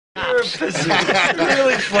a pussy.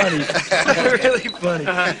 Really funny. Really funny.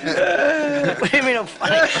 What do you mean I'm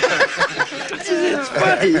funny? It's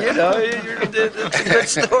funny, you know. It's a good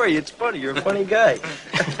story. It's funny. You're a funny guy.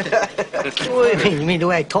 What do you mean? You mean the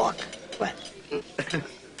way I talk? What?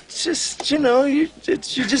 It's just, you know, you're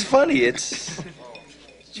just funny. It's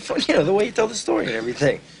funny, you know, the way you tell the story and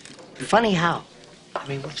everything. Funny how? I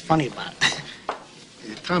mean, what's funny about it?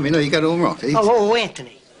 Tommy, no, you got it all wrong. Oh,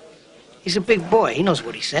 Anthony. He's a big boy. He knows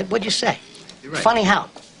what he said. What'd you say? You're right. Funny how?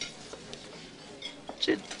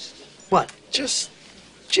 What? Just,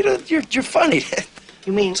 you know, you're funny.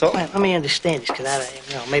 You mean, So? well, let me understand this,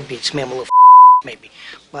 because maybe it's me, I'm a little maybe.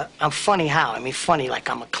 But I'm funny how? I mean, funny like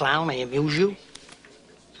I'm a clown, I amuse you.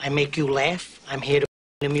 I make you laugh. I'm here to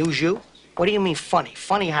amuse you. What do you mean funny?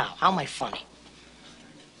 Funny how? How am I funny?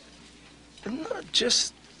 No,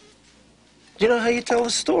 just, you know how you tell the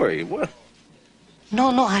story. What? No,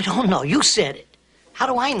 I don't know. You said it. How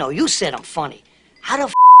do I know? You said I'm funny. How the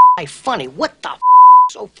am I funny? What the is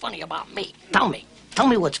so funny about me? Tell me. Tell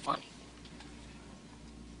me what's funny.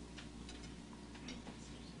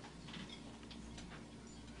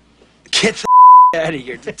 Get the out of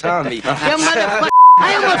here, Tommy. You motherfucker.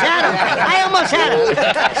 I almost had him.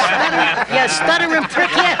 You stuttering prick,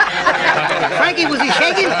 yeah. Frankie, was he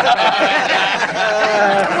shaking?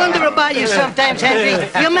 I wonder about you sometimes, Henry.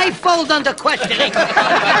 You may fold under questioning.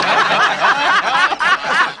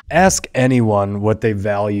 Ask anyone what they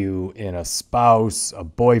value in a spouse, a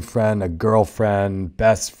boyfriend, a girlfriend,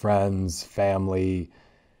 best friends, family,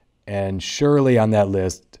 and surely on that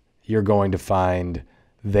list, you're going to find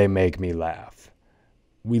they make me laugh.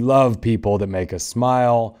 We love people that make us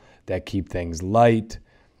smile, that keep things light.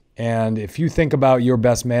 And if you think about your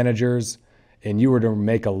best managers and you were to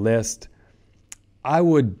make a list, I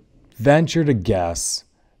would venture to guess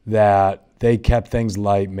that they kept things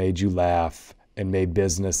light, made you laugh, and made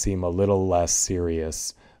business seem a little less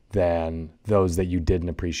serious than those that you didn't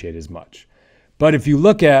appreciate as much. But if you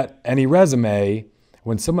look at any resume,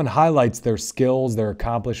 when someone highlights their skills, their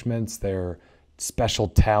accomplishments, their special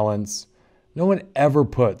talents, no one ever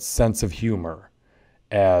puts sense of humor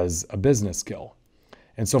as a business skill.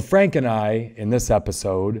 And so Frank and I, in this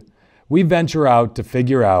episode, we venture out to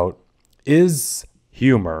figure out, is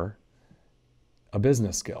humor a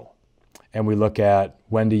business skill? And we look at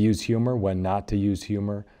when to use humor, when not to use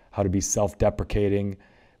humor, how to be self-deprecating,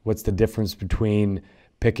 what's the difference between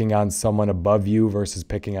picking on someone above you versus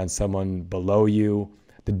picking on someone below you,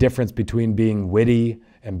 the difference between being witty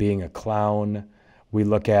and being a clown. We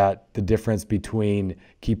look at the difference between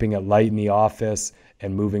keeping it light in the office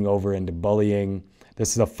and moving over into bullying.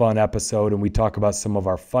 This is a fun episode, and we talk about some of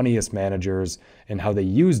our funniest managers and how they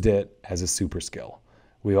used it as a super skill.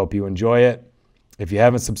 We hope you enjoy it. If you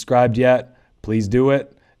haven't subscribed yet, please do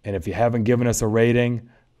it. And if you haven't given us a rating,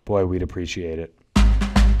 boy, we'd appreciate it.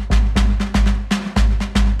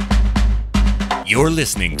 You're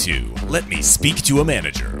listening to Let Me Speak to a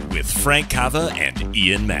Manager with Frank Cava and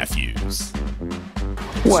Ian Mathews.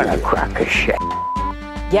 What a crock of shit.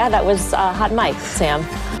 Yeah, that was hot mic, Sam.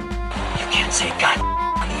 You can't say God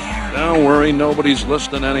on the air. Don't worry, nobody's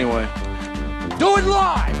listening anyway. Do it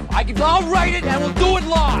live! I'll write it and we'll do it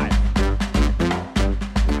live!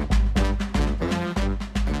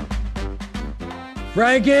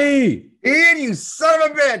 Frankie! Ian, you son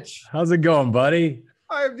of a bitch! How's it going, buddy?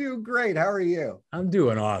 I'm doing great. How are you? I'm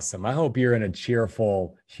doing awesome. I hope you're in a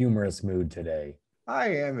cheerful, humorous mood today. I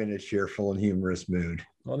am in a cheerful and humorous mood.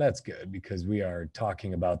 Well, that's good because we are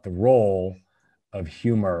talking about the role of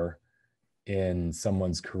humor in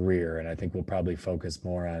someone's career. And I think we'll probably focus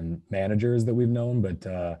more on managers that we've known, but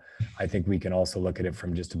I think we can also look at it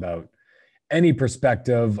from just about any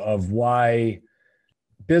perspective of why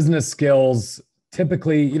business skills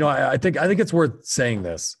typically, I think it's worth saying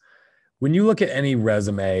this. When you look at any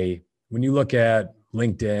resume, when you look at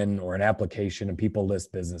LinkedIn or an application and people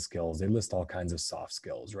list business skills, they list all kinds of soft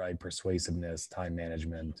skills, right? Persuasiveness, time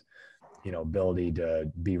management, ability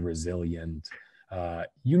to be resilient.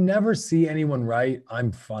 You never see anyone write,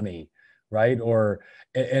 I'm funny, right?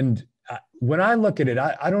 When I look at it,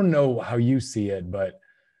 I don't know how you see it, but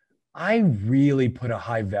I really put a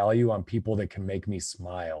high value on people that can make me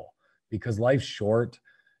smile because life's short.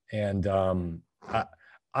 And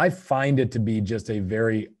I find it to be just a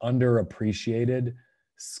very underappreciated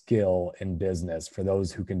skill in business for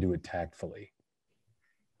those who can do it tactfully.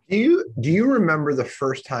 Do you remember the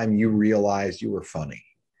first time you realized you were funny?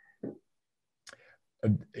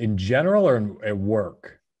 In general or at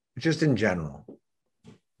work? Just in general.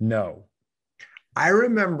 No. I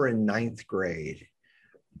remember in 9th grade,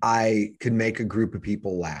 I could make a group of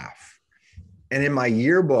people laugh. And in my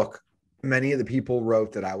yearbook many of the people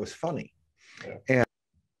wrote that I was funny. And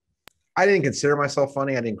I didn't consider myself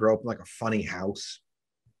funny. I didn't grow up in like a funny house.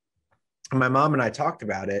 And my mom and I talked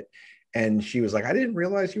about it, and she was like, I didn't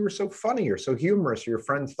realize you were so funny or so humorous, or your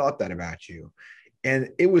friends thought that about you. And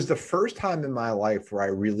it was the first time in my life where I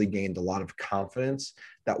really gained a lot of confidence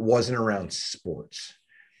that wasn't around sports.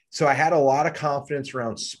 So I had a lot of confidence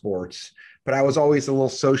around sports, but I was always a little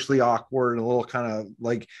socially awkward and a little kind of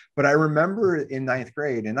like, but I remember in ninth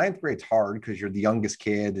grade, and ninth grade's hard because you're the youngest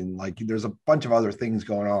kid and like there's a bunch of other things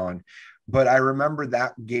going on. But I remember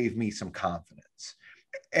that gave me some confidence.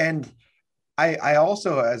 And I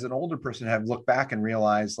also, as an older person, have looked back and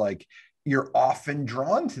realized like you're often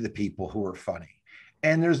drawn to the people who are funny.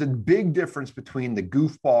 And there's a big difference between the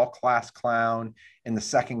goofball class clown in the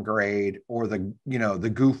second grade or the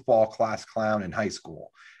goofball class clown in high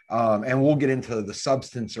school. And we'll get into the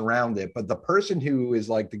substance around it. But the person who is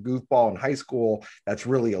like the goofball in high school that's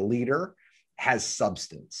really a leader has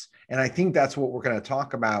substance. And I think that's what we're going to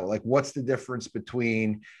talk about. Like, what's the difference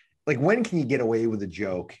between, like, when can you get away with a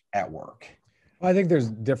joke at work? I think there's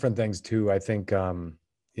different things too. I think, I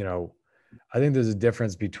think there's a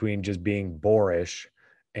difference between just being boorish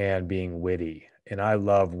and being witty. And I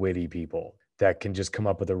love witty people that can just come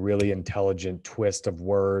up with a really intelligent twist of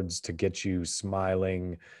words to get you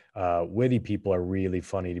smiling. Witty people are really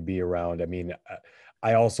funny to be around. I mean,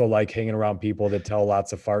 I also like hanging around people that tell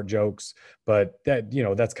lots of fart jokes, but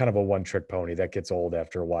that's kind of a one-trick pony that gets old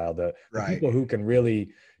after a while. The people who can really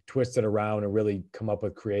twist it around and really come up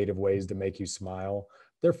with creative ways to make you smile,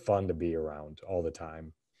 they're fun to be around all the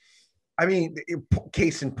time. I mean,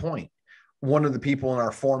 case in point, one of the people in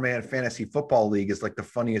our 4-man fantasy football league is like the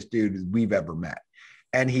funniest dude we've ever met.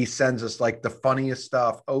 And he sends us like the funniest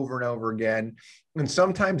stuff over and over again. And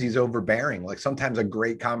sometimes he's overbearing. Like sometimes a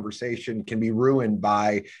great conversation can be ruined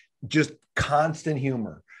by just constant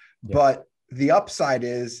humor. Yeah. But the upside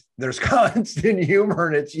is there's constant humor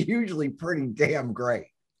and it's usually pretty damn great.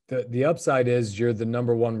 The upside is you're the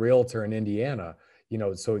number one realtor in Indiana,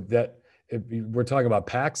 so that we're talking about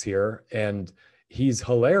Pax here, and he's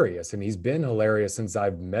hilarious, and he's been hilarious since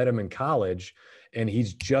I've met him in college, and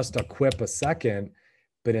he's just a quip a second.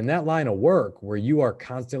 But in that line of work where you are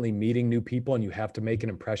constantly meeting new people and you have to make an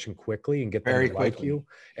impression quickly and get them to like you,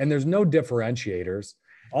 and there's no differentiators.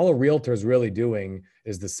 All a realtor is really doing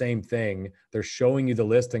is the same thing. They're showing you the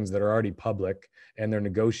listings that are already public and they're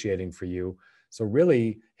negotiating for you. So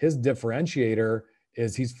really his differentiator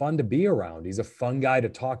is he's fun to be around. He's a fun guy to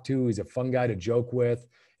talk to. He's a fun guy to joke with.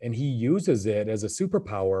 And he uses it as a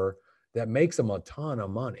superpower that makes him a ton of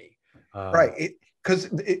money. Right. Because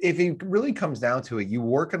if it really comes down to it, you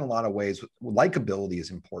work in a lot of ways. Likability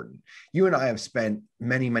is important. You and I have spent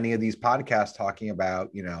many of these podcasts talking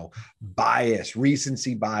about, bias,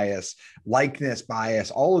 recency bias, likeness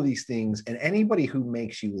bias, all of these things. And anybody who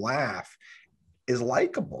makes you laugh is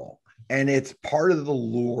likable. And it's part of the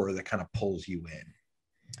lure that kind of pulls you in.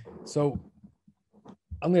 So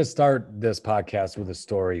I'm going to start this podcast with a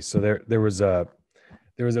story. So there was a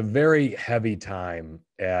very heavy time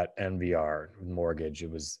at NVR mortgage.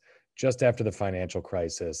 It was just after the financial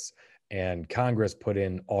crisis, and Congress put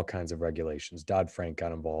in all kinds of regulations. Dodd-Frank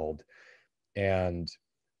got involved, and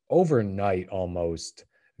overnight almost,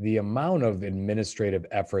 the amount of administrative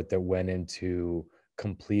effort that went into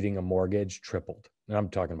completing a mortgage tripled. And I'm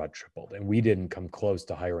talking about tripled. And we didn't come close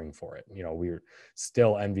to hiring for it. We were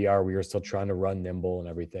still NVR. We were still trying to run nimble and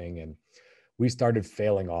everything. And we started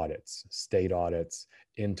failing audits, state audits,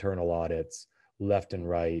 internal audits, left and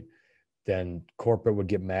right. Then corporate would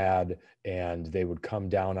get mad and they would come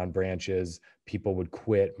down on branches. People would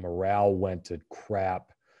quit. Morale went to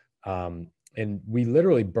crap. And we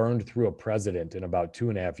literally burned through a president in about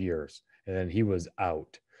 2.5 years. And then he was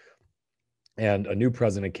out. And a new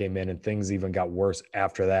president came in and things even got worse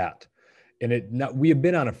after that. And we had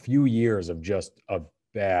been on a few years of just a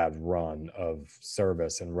bad run of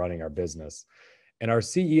service and running our business. And our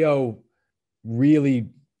CEO really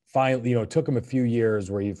finally, it took him a few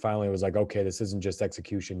years where he finally was like, okay, this isn't just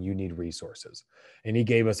execution, you need resources. And he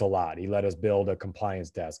gave us a lot. He let us build a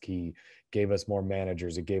compliance desk. He gave us more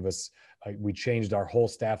managers. We changed our whole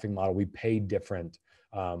staffing model. We paid different.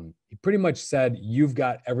 He pretty much said, you've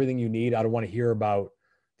got everything you need. I don't want to hear about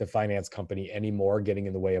the finance company anymore getting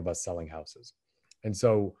in the way of us selling houses. And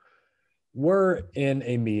so we're in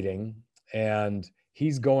a meeting and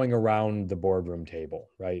he's going around the boardroom table,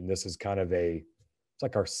 right? And this is kind of it's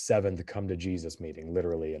like our 7th come to Jesus meeting,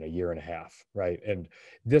 literally in a 1.5 years, right? And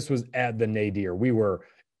this was at the nadir. We were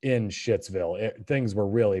in Shitsville. Things were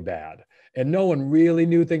really bad. And no one really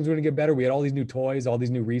knew things were going to get better. We had all these new toys, all these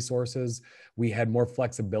new resources. We had more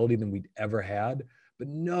flexibility than we'd ever had. but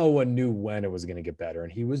no one knew when it was going to get better.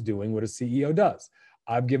 And he was doing what a CEO does.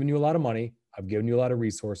 I've given you a lot of money. I've given you a lot of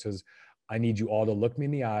resources. I need you all to look me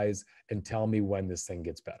in the eyes and tell me when this thing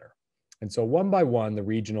gets better. And so one by one, the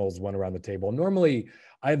regionals went around the table. Normally,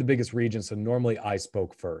 I had the biggest region, so normally I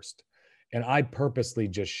spoke first. And I purposely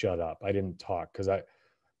just shut up. I didn't talk because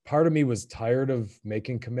part of me was tired of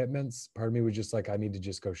making commitments. Part of me was just like, I need to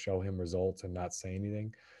just go show him results and not say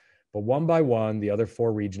anything. But one by one, the other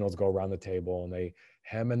 4 regionals go around the table and they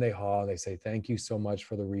hem and they haw. They say, thank you so much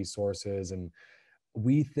for the resources. And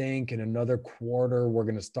we think in another quarter, we're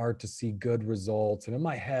going to start to see good results. And in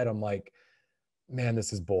my head, I'm like, man,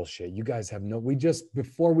 this is bullshit. You guys have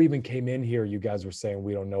before we even came in here, you guys were saying,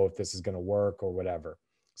 we don't know if this is going to work or whatever.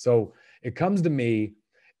 So it comes to me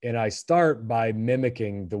and I start by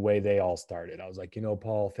mimicking the way they all started. I was like,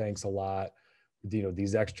 Paul, thanks a lot.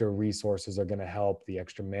 These extra resources are going to help. The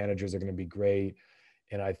extra managers are going to be great.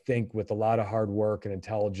 And I think with a lot of hard work and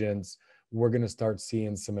intelligence, we're going to start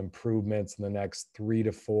seeing some improvements in the next 3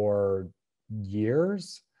 to 4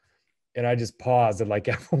 years. And I just paused and like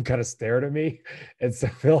everyone kind of stared at me. And so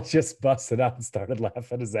Phil just busted out and started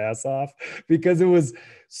laughing his ass off because it was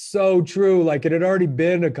so true. Like it had already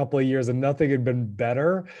been a couple of years and nothing had been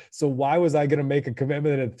better. So why was I going to make a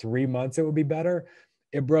commitment that in 3 months it would be better?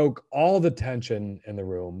 It broke all the tension in the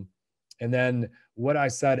room. And then what I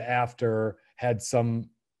said after had some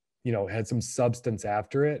substance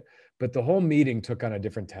after it. But the whole meeting took on a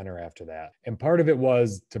different tenor after that. And part of it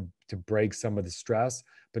was to break some of the stress.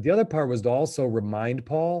 But the other part was to also remind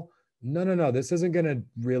Paul, no, this isn't going to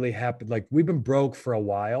really happen. Like we've been broke for a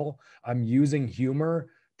while. I'm using humor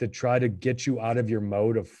to try to get you out of your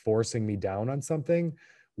mode of forcing me down on something.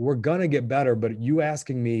 We're going to get better, but you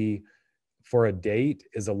asking me for a date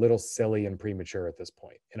is a little silly and premature at this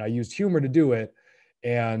point. And I used humor to do it.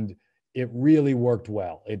 And it really worked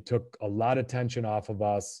well. It took a lot of tension off of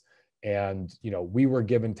us. And, we were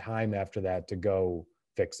given time after that to go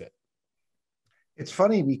fix it. It's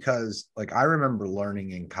funny because like, I remember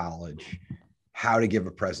learning in college how to give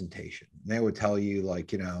a presentation. And they would tell you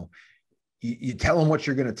like, you tell them what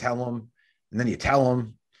you're going to tell them, and then you tell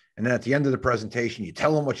them. And then at the end of the presentation, you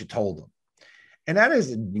tell them what you told them. And that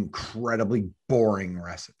is an incredibly boring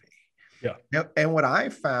recipe. Yeah. And what I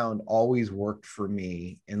found always worked for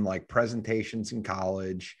me in like presentations in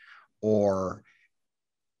college or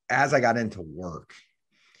as I got into work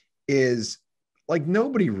is like,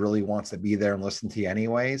 nobody really wants to be there and listen to you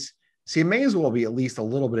anyways. So you may as well be at least a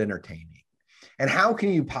little bit entertaining. And how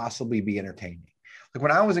can you possibly be entertaining? Like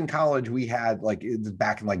when I was in college, we had like, it's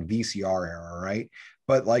back in like VCR era, right?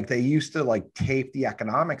 But like they used to like tape the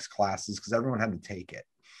economics classes because everyone had to take it.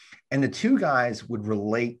 And the 2 guys would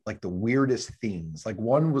relate like the weirdest things. Like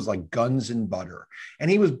one was like guns and butter.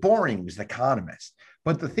 And he was boring. He was an economist.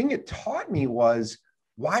 But the thing it taught me was,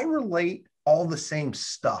 why relate all the same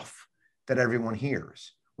stuff that everyone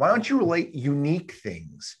hears? Why don't you relate unique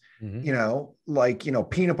things? Like,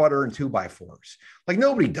 peanut butter and 2x4s. Like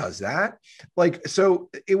nobody does that. Like, so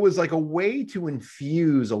it was like a way to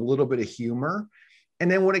infuse a little bit of humor.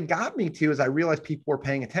 And then what it got me to is I realized people were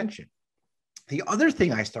paying attention. The other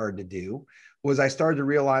thing I started to do was I started to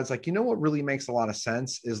realize like, what really makes a lot of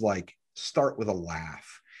sense is like start with a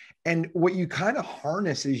laugh. And what you kind of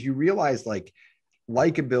harness is you realize like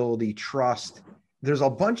likability, trust, there's a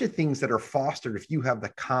bunch of things that are fostered if you have the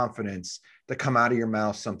confidence to come out of your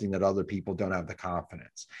mouth something that other people don't have the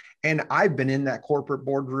confidence. And I've been in that corporate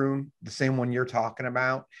boardroom, the same one you're talking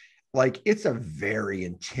about. Like it's a very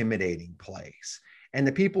intimidating place. And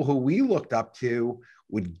the people who we looked up to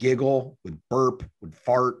would giggle, would burp, would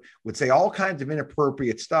fart, would say all kinds of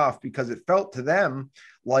inappropriate stuff because it felt to them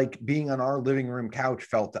like being on our living room couch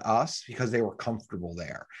felt to us because they were comfortable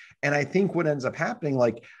there. And I think what ends up happening,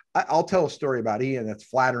 like I'll tell a story about Ian that's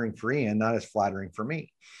flattering for Ian, not as flattering for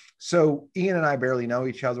me. So Ian and I barely know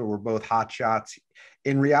each other. We're both hot shots.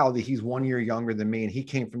 In reality, he's 1 year younger than me and he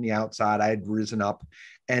came from the outside. I had risen up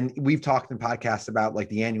and we've talked in podcasts about like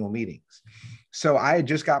the annual meetings. So I had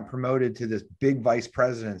just gotten promoted to this big vice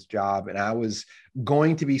president's job and I was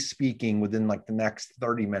going to be speaking within like the next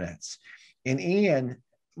 30 minutes. And Ian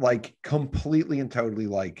like completely and totally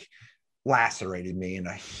like lacerated me in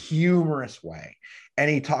a humorous way. And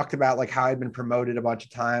he talked about like how I'd been promoted a bunch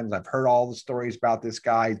of times. I've heard all the stories about this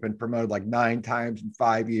guy. He's been promoted like 9 times in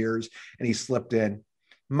 5 years and he slipped in,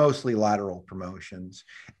 mostly lateral promotions.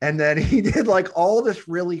 And then he did like all this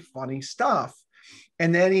really funny stuff.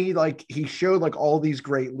 And then he showed like all these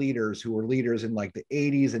great leaders who were leaders in like the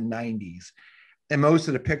 80s and 90s. And most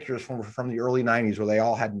of the pictures from the early 90s where they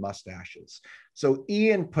all had mustaches. So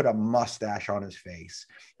Ian put a mustache on his face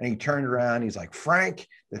and he turned around. He's like, Frank,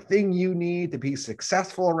 the thing you need to be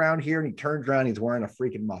successful around here. And he turns around, he's wearing a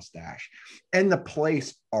freaking mustache. And the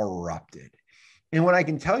place erupted. And what I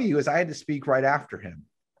can tell you is I had to speak right after him.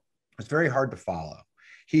 It's very hard to follow.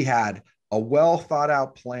 He had a well thought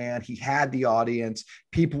out plan. He had the audience.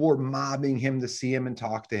 People were mobbing him to see him and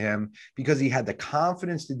talk to him because he had the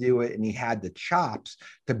confidence to do it. And he had the chops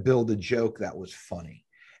to build a joke that was funny.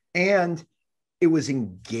 And it was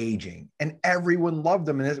engaging and everyone loved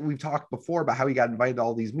him. And as we've talked before about how he got invited to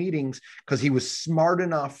all these meetings because he was smart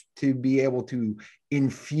enough to be able to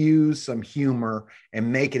infuse some humor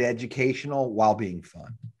and make it educational while being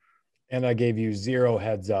fun. And I gave you 0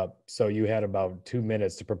 heads up. So you had about 2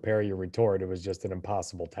 minutes to prepare your retort. It was just an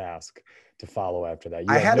impossible task to follow after that.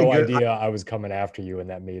 You had no idea I was coming after you in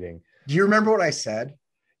that meeting. Do you remember what I said?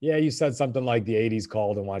 Yeah, you said something like the 80s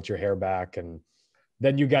called and want your hair back. And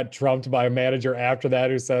then you got trumped by a manager after that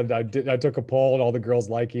who said, I took a poll and all the girls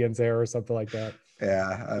like Ian's hair or something like that.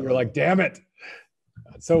 Yeah. You were like, damn it.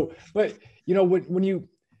 So, but you know,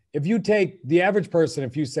 if you take the average person,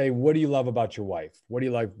 if you say, what do you love about your wife? What do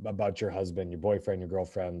you like about your husband, your boyfriend, your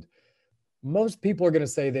girlfriend? Most people are going to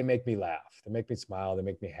say they make me laugh. They make me smile. They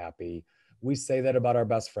make me happy. We say that about our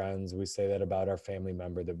best friends. We say that about our family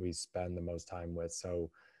member that we spend the most time with. So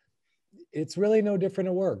it's really no different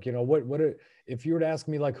at work. You know, if you were to ask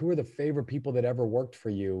me, like, who are the favorite people that ever worked for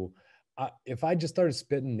you? If I just started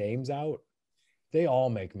spitting names out, they all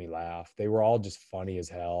make me laugh. They were all just funny as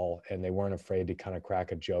hell. And they weren't afraid to kind of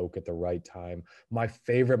crack a joke at the right time. My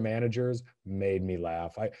favorite managers made me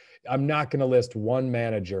laugh. I'm not going to list one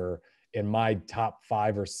manager in my top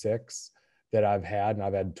 5 or 6 that I've had, and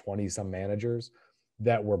I've had 20 some managers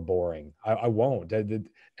that were boring. I won't.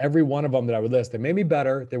 Every one of them that I would list, they made me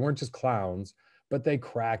better. They weren't just clowns, but they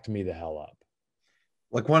cracked me the hell up.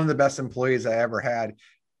 Like one of the best employees I ever had.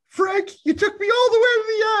 Frank, you took me all the way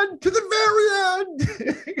to the very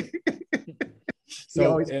end. So he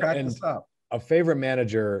always cracked us up. A favorite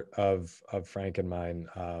manager of Frank and mine,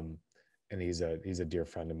 and he's a dear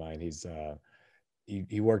friend of mine.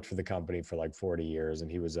 He worked for the company for like 40 years,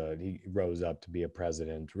 and he rose up to be a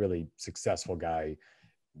president. Really successful guy,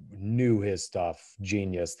 knew his stuff,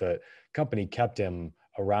 genius. The company kept him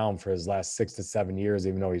around for his last 6 to 7 years,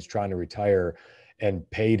 even though he's trying to retire, and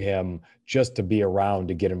paid him just to be around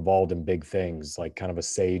to get involved in big things, like kind of a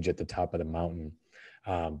sage at the top of the mountain.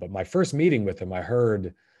 But my first meeting with him, I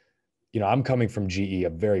heard, you know, I'm coming from GE, a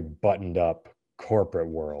very buttoned up corporate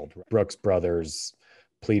world, Brooks Brothers,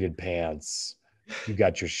 pleated pants. You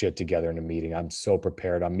got your shit together in a meeting. I'm so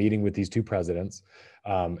prepared. I'm meeting with these 2 presidents,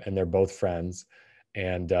 and they're both friends.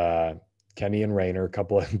 And Kenny and Rainer, a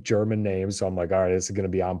couple of German names. So I'm like, all right, this is going to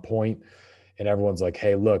be on point. And everyone's like,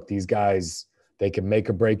 hey, look, these guys, they can make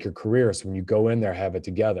or break your career. So when you go in there, have it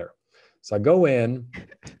together. So I go in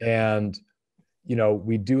and, you know,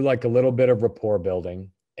 we do like a little bit of rapport building.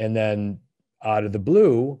 And then out of the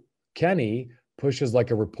blue, Kenny pushes like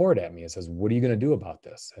a report at me and says, what are you going to do about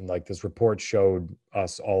this? And like this report showed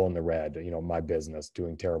us all in the red, you know, my business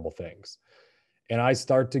doing terrible things. And I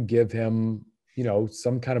start to give him, you know,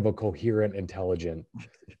 some kind of a coherent, intelligent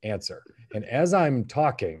answer. And as I'm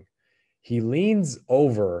talking, he leans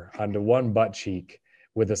over onto one butt cheek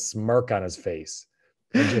with a smirk on his face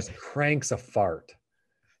and just cranks a fart.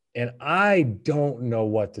 And I don't know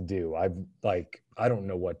what to do. I don't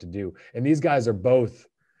know what to do. And these guys are both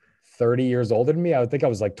 30 years older than me. I would think I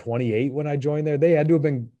was like 28 when I joined there. They had to have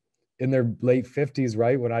been in their late 50s,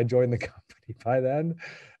 right, when I joined the company by then.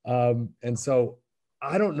 And so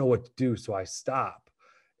I don't know what to do. So I stop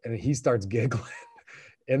and he starts giggling.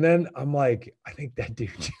 And then I'm like, I think that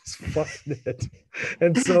dude just fucked it.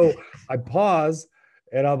 And so I pause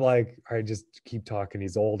and I'm like, all right, just keep talking.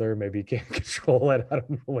 He's older. Maybe he can't control it. I don't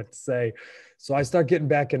know what to say. So I start getting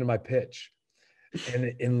back into my pitch.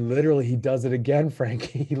 And literally he does it again, Frank.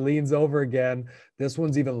 He leans over again. This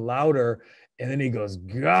one's even louder. And then he goes,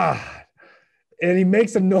 God. And he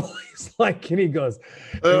makes a noise like, and he goes,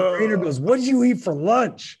 and Rainer goes, what did you eat for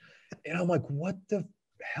lunch? And I'm like, what the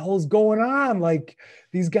hell's going on? Like,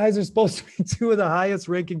 these guys are supposed to be 2 of the highest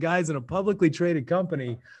ranking guys in a publicly traded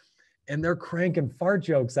company, and they're cranking fart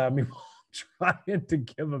jokes at me while I'm trying to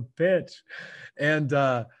give a pitch. And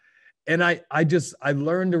I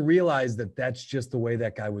learned to realize that that's just the way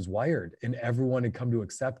that guy was wired, and everyone had come to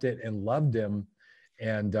accept it and loved him.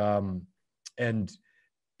 And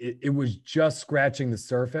it was just scratching the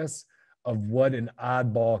surface of what an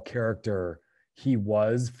oddball character he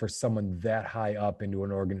was for someone that high up into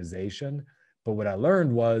an organization. But what I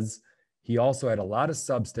learned was he also had a lot of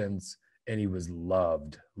substance and he was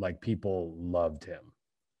loved. Like people loved him.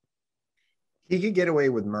 He could get away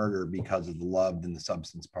with murder because of the loved and the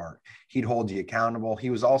substance part. He'd hold you accountable. He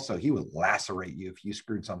would lacerate you if you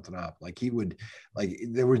screwed something up.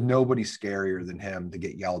 There was nobody scarier than him to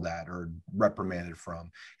get yelled at or reprimanded from.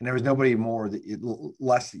 And there was nobody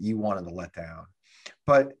less that you wanted to let down.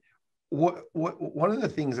 But one of the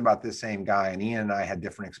things about this same guy, and Ian and I had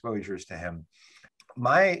different exposures to him,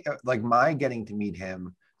 my getting to meet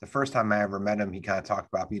him, the first time I ever met him, he kind of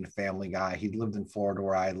talked about being a family guy. He lived in Florida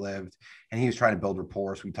where I lived, and he was trying to build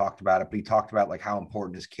rapport. So we talked about it, but he talked about like how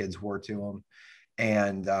important his kids were to him.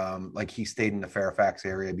 And like he stayed in the Fairfax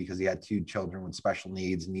area because he had 2 children with special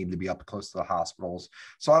needs and needed to be up close to the hospitals.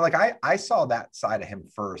 So I saw that side of him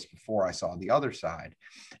first before I saw the other side.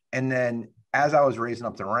 And then as I was raising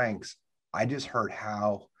up the ranks, I just heard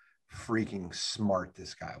how freaking smart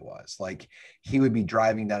this guy was. Like he would be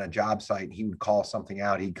driving down a job site and he would call something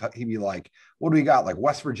out. He'd be like, what do we got? Like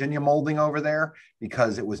West Virginia molding over there,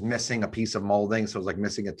 because it was missing a piece of molding. So it was like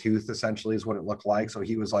missing a tooth essentially is what it looked like. So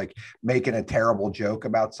he was like making a terrible joke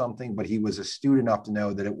about something, but he was astute enough to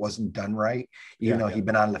know that it wasn't done right, even though he'd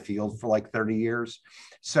been out of the field for like 30 years.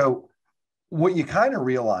 So what you kind of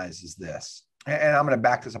realize is this, and I'm going to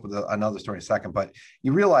back this up with another story in a second, but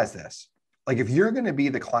you realize this. Like if you're going to be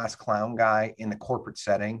the class clown guy in the corporate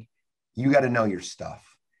setting, you got to know your stuff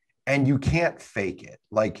and you can't fake it.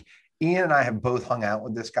 Like Ian and I have both hung out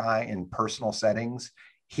with this guy in personal settings.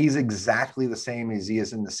 He's exactly the same as he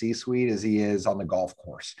is in the C-suite as he is on the golf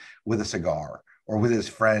course with a cigar or with his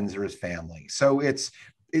friends or his family. So it's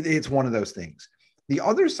one of those things. The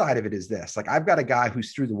other side of it is this, like I've got a guy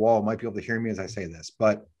who's through the wall, might be able to hear me as I say this,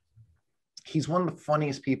 but he's one of the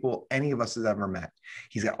funniest people any of us has ever met.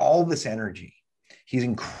 He's got all this energy. He's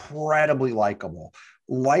incredibly likable,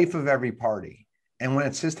 life of every party. And when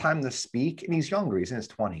it's his time to speak, and he's younger, he's in his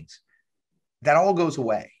 20s, that all goes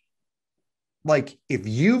away. Like if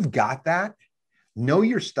you've got that, know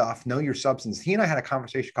your stuff, know your substance. He and I had a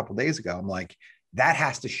conversation a couple of days ago. I'm like, that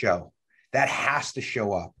has to show. That has to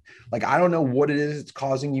show up. Like, I don't know what it is that's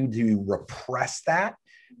causing you to repress that,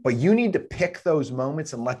 but you need to pick those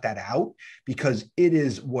moments and let that out because it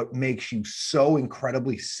is what makes you so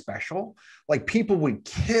incredibly special. Like people would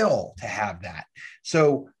kill to have that.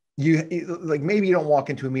 So maybe you don't walk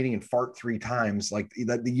into a meeting and fart 3 times. Like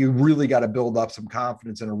that, you really got to build up some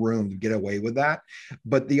confidence in a room to get away with that.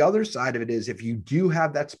 But the other side of it is if you do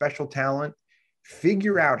have that special talent,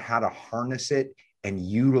 figure out how to harness it and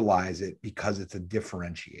utilize it because it's a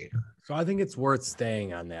differentiator. So I think it's worth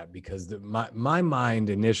staying on that because my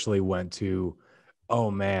mind initially went to,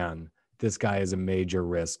 oh man, this guy is a major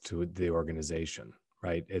risk to the organization,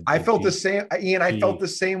 right? I felt the same, Ian, I felt the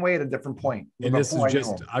same way at a different point. And this is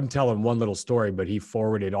just, I'm telling one little story, but he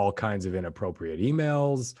forwarded all kinds of inappropriate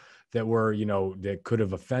emails that were, that could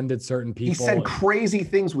have offended certain people. He said crazy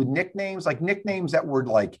things with nicknames that were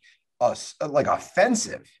like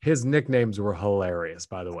offensive. His nicknames were hilarious,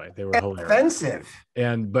 by the way. They were hilarious. Offensive.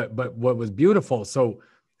 And but what was beautiful. So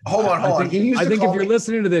hold on. I think if you're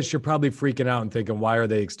listening to this, you're probably freaking out and thinking, why are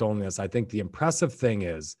they extolling this? I think the impressive thing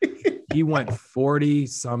is he went 40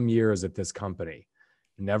 some years at this company,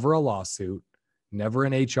 never a lawsuit, never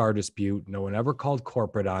an HR dispute. No one ever called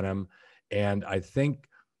corporate on him. And I think,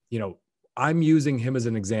 I'm using him as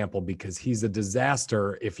an example because he's a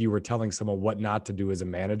disaster if you were telling someone what not to do as a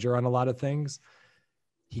manager on a lot of things.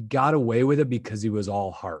 He got away with it because he was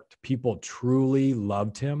all heart. People truly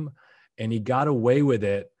loved him, and he got away with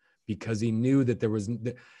it because he knew that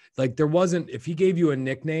there wasn't, if he gave you a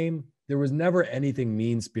nickname, there was never anything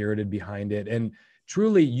mean-spirited behind it. And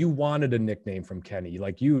truly, you wanted a nickname from Kenny.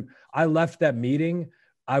 I left that meeting.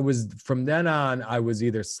 From then on, I was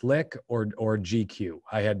either Slick or GQ.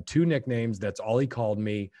 I had 2 nicknames. That's all he called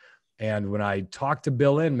me. And when I talked to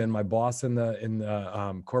Bill Inman, my boss in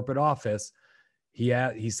the corporate office,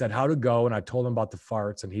 he said how to go. And I told him about the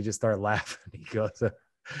farts and he just started laughing. He goes,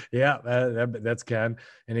 yeah, that's Ken.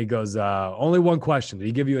 And he goes, only one question. Did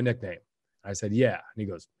he give you a nickname? I said, yeah. And he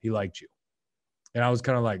goes, he liked you. And I was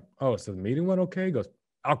kind of like, oh, so the meeting went okay? He goes,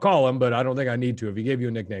 I'll call him, but I don't think I need to. If he gave you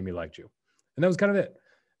a nickname, he liked you. And that was kind of it.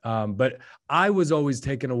 But I was always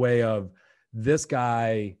taken away of this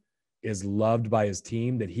guy is loved by his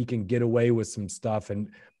team, that he can get away with some stuff. And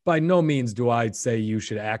by no means do I say you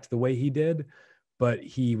should act the way he did, but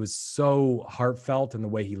he was so heartfelt in the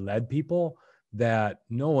way he led people that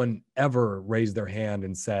no one ever raised their hand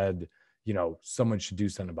and said, someone should do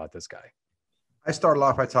something about this guy. I started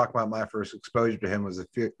off by talking about my first exposure to him was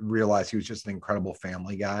to realize he was just an incredible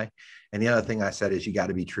family guy. And the other thing I said is you got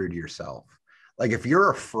to be true to yourself. Like if you're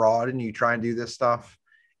a fraud and you try and do this stuff,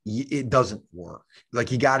 it doesn't work.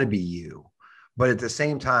 Like, you got to be you. But at the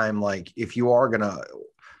same time, like, if you are going to,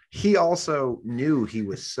 he also knew he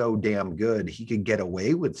was so damn good, he could get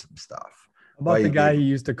away with some stuff. About the guy he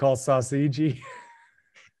used to call Sausage.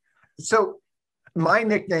 So my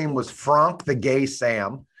nickname was Frank the Gay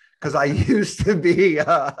Sam, because I used to be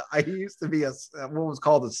what was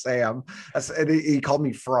called a Sam. And he called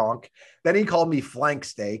me Frank. Then he called me Flank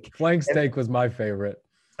Steak. Flank Steak was my favorite.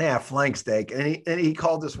 Yeah, Flank Steak. And he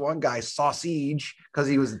called this one guy Sausage because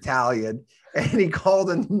he was Italian. And he called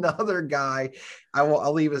another guy,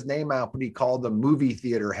 I'll leave his name out, but he called the movie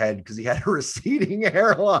theater head because he had a receding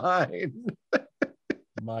hairline.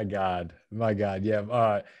 My God.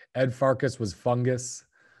 Yeah. Ed Farkas was Fungus.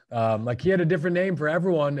 Like, he had a different name for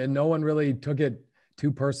everyone, and no one really took it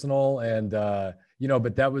too personal. And,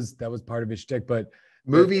 but that was part of his shtick. But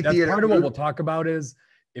movie that's theater. Part of what we'll talk about is,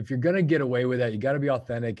 if you're going to get away with that, you got to be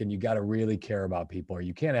authentic, and you got to really care about people, or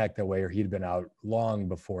you can't act that way, or he'd been out long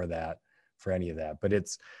before that for any of that. But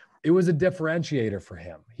it was a differentiator for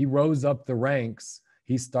him. He rose up the ranks.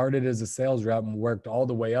 He started as a sales rep and worked all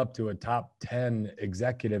the way up to a top 10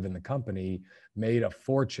 executive in the company, made a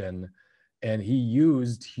fortune, and he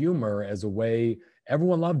used humor as a way.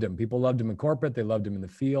 Everyone loved him. People loved him in corporate. They loved him in the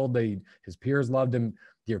field. His peers loved him.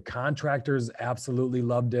 Your contractors absolutely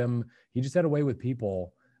loved him. He just had a way with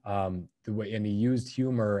people, and he used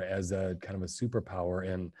humor as a kind of a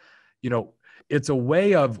superpower. And, it's a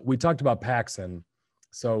way of, we talked about Paxson.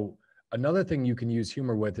 So another thing you can use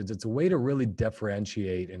humor with is it's a way to really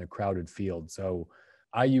differentiate in a crowded field. So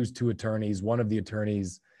I use two attorneys. One of the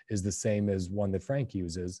attorneys is the same as one that Frank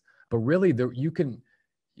uses, but really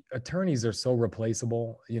attorneys are so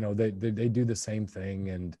replaceable. They do the same thing,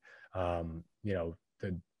 and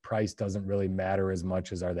the price doesn't really matter as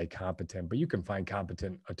much as are they competent, but you can find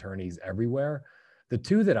competent attorneys everywhere. The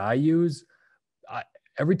two that I use,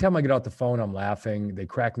 every time I get off the phone, I'm laughing. They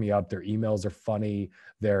crack me up. Their emails are funny.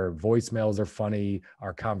 Their voicemails are funny.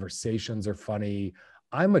 Our conversations are funny.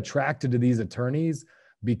 I'm attracted to these attorneys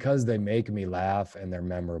because they make me laugh and they're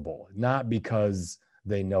memorable, not because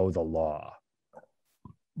they know the law.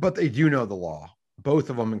 But they do know the law, both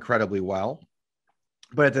of them incredibly well.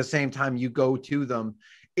 But at the same time, you go to them.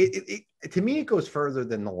 To me, it goes further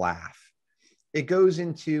than the laugh. It goes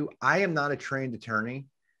into, I am not a trained attorney,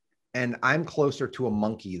 and I'm closer to a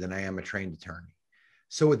monkey than I am a trained attorney.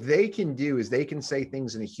 So what they can do is they can say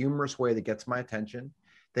things in a humorous way that gets my attention.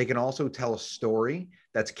 They can also tell a story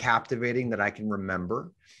that's captivating that I can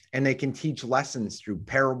remember. And they can teach lessons through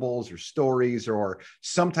parables or stories or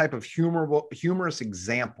some type of humorous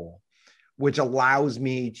example, which allows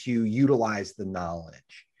me to utilize the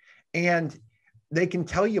knowledge. And they can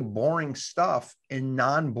tell you boring stuff in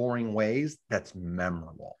non-boring ways that's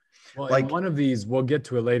memorable. Well, like one of these, we'll get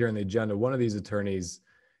to it later in the agenda. One of these attorneys,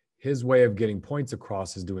 his way of getting points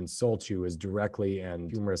across is to insult you as directly and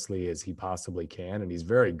humorously as he possibly can. And he's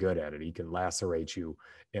very good at it. He can lacerate you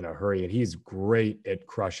in a hurry. And he's great at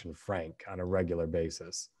crushing Frank on a regular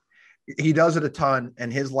basis. He does it a ton.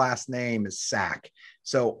 And his last name is Sack.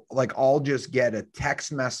 So like, I'll just get a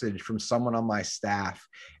text message from someone on my staff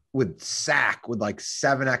with Sack with like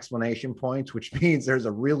 7 exclamation points, which means there's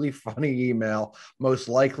a really funny email. Most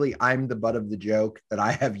likely I'm the butt of the joke that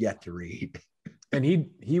I have yet to read. And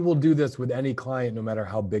he will do this with any client, no matter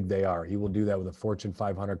how big they are. He will do that with a Fortune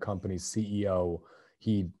 500 company CEO.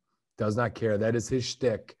 He does not care. That is his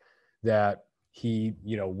shtick, that he,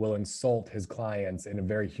 will insult his clients in a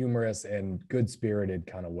very humorous and good-spirited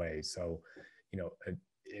kind of way. So, an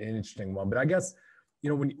interesting one. But I guess,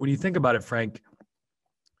 when you think about it, Frank,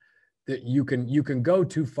 that you can go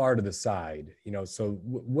too far to the side, so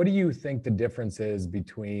what do you think the difference is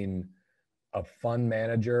between a fun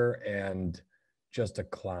manager and just a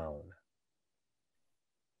clown?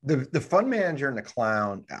 The fun manager and the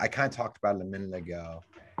clown, I kind of talked about it a minute ago.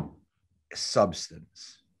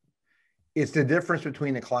 Substance. It's the difference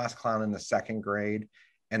between a class clown in the second grade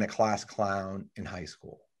and a class clown in high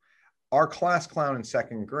school. Our class clown in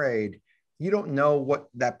second grade, you don't know what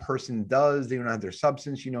that person does. They don't have their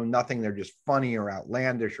substance. You know nothing. They're just funny or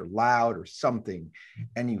outlandish or loud or something,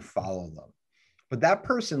 and you follow them. But that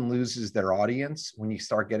person loses their audience when you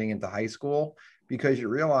start getting into high school, because you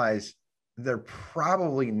realize they're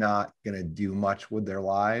probably not going to do much with their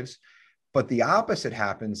lives. But the opposite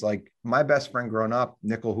happens. Like my best friend growing up,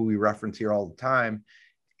 Nickel, who we reference here all the time,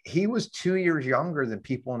 he was 2 years younger than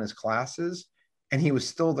people in his classes, and he was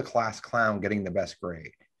still the class clown getting the best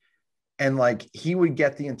grade. And like, he would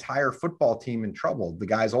get the entire football team in trouble, the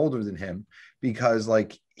guys older than him, because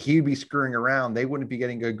like he'd be screwing around. They wouldn't be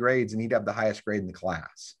getting good grades and he'd have the highest grade in the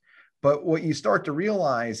class. But what you start to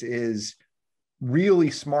realize is really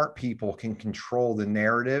smart people can control the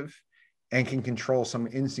narrative and can control some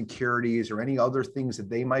insecurities or any other things that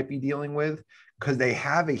they might be dealing with because they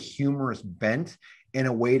have a humorous bent in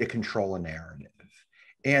a way to control a narrative.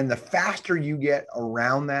 And the faster you get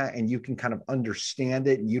around that and you can kind of understand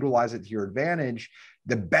it and utilize it to your advantage,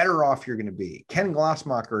 the better off you're going to be. Ken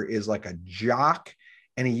Glassmacher is like a jock,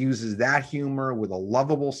 and he uses that humor with a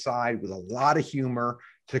lovable side, with a lot of humor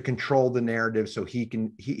to control the narrative so he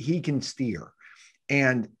can steer.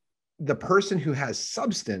 And the person who has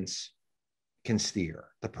substance can steer.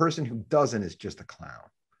 The person who doesn't is just a clown.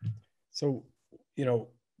 So,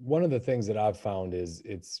 one of the things that I've found is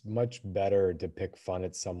it's much better to pick fun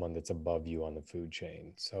at someone that's above you on the food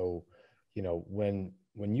chain. So, when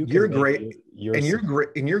you're great,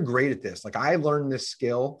 you're great at this. Like, I learned this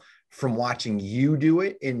skill from watching you do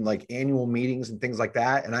it in like annual meetings and things like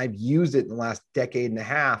that. And I've used it in the last decade and a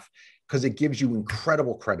half because it gives you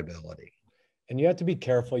incredible credibility. And you have to be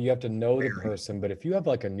careful. You have to know the person. But if you have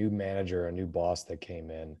like a new manager, a new boss that came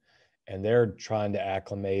in and they're trying to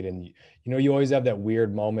acclimate, and you always have that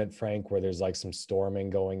weird moment, Frank, where there's like some storming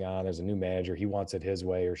going on. There's a new manager. He wants it his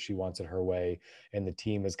way or she wants it her way. And the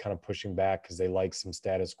team is kind of pushing back because they like some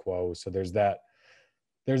status quo. So there's that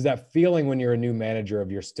feeling when you're a new manager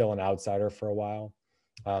of you're still an outsider for a while.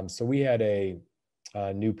 So we had a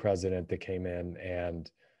new president that came in, and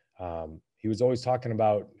he was always talking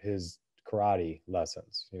about his karate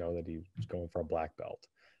lessons, that he was going for a black belt.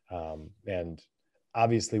 And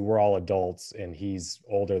obviously we're all adults and he's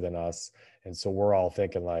older than us. And so we're all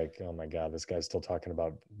thinking like, oh my God, this guy's still talking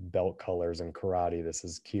about belt colors and karate. This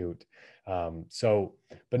is cute.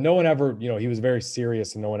 But no one ever, he was very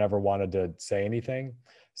serious and no one ever wanted to say anything.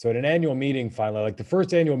 So at an annual meeting, finally, like the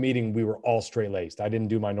first annual meeting, we were all straight laced. I didn't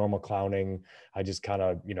do my normal clowning. I just kind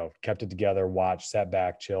of, kept it together, watched, sat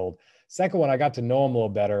back, chilled. Second one, I got to know him a little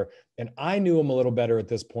better. And I knew him a little better at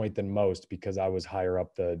this point than most because I was higher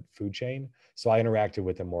up the food chain. So I interacted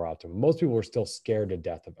with him more often. Most people were still scared to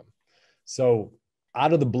death of him. So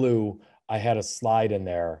out of the blue, I had a slide in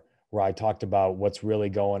there where I talked about what's really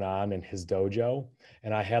going on in his dojo.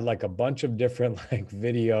 And I had like a bunch of different like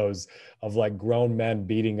videos of like grown men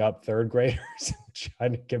beating up third graders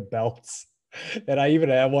trying to get belts. And I even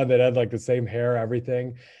had one that had like the same hair,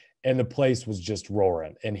 everything. And the place was just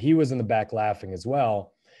roaring. And he was in the back laughing as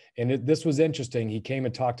well. And this was interesting. He came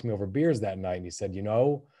and talked to me over beers that night. And he said,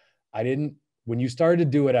 when you started to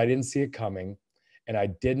do it, I didn't see it coming. And I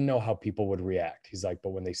didn't know how people would react. He's like,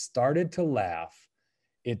 but when they started to laugh,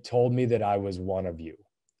 it told me that I was one of you.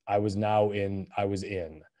 I was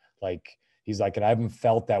in. Like, he's like, and I haven't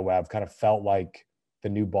felt that way. I've kind of felt like the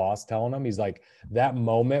new boss telling him. He's like, that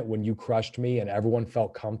moment when you crushed me and everyone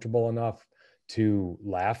felt comfortable enough to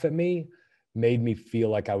laugh at me made me feel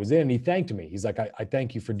like I was in. And he thanked me. He's like, I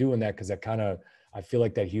thank you for doing that because I feel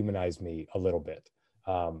like that humanized me a little bit.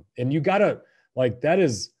 And you gotta, like, that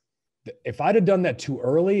is, if I'd have done that too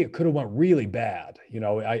early, it could have went really bad.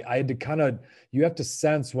 I had to you have to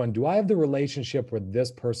sense when, do I have the relationship where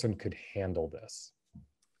this person could handle this?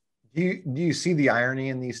 Do you see the irony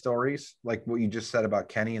in these stories? Like what you just said about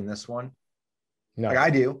Kenny in this one? No. Like I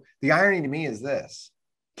do. The irony to me is this.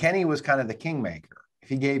 Kenny was kind of the kingmaker. If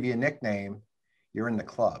he gave you a nickname, you're in the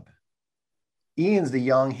club. Ian's the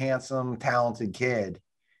young, handsome, talented kid.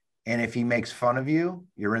 And if he makes fun of you,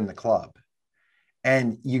 you're in the club.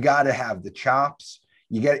 And you got to have the chops.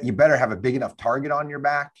 You better have a big enough target on your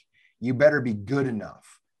back. You better be good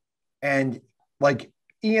enough. And like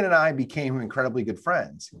Ian and I became incredibly good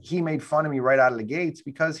friends. He made fun of me right out of the gates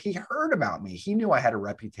because he heard about me. He knew I had a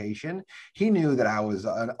reputation. He knew that I was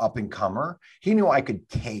an up and comer. He knew I could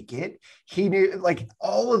take it. He knew like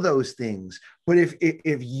all of those things. But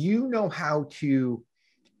if you know how to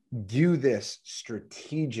do this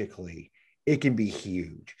strategically, it can be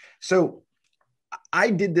huge. So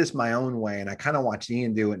I did this my own way, and I kind of watched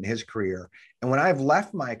Ian do it in his career. And when I've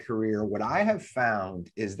left my career, what I have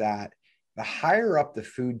found is that the higher up the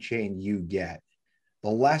food chain you get, the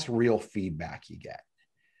less real feedback you get.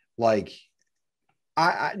 Like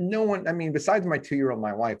no one, I mean, besides my 2-year-old,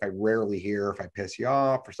 my wife, I rarely hear if I piss you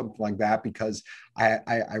off or something like that because I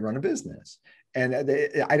run a business and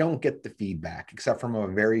I don't get the feedback except from a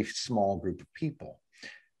very small group of people.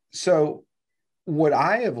 So what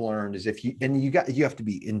I have learned is you have to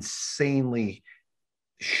be insanely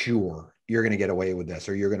sure you're going to get away with this,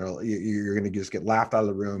 or you're going to just get laughed out of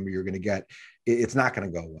the room. It's not going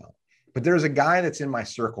to go well. But there's a guy that's in my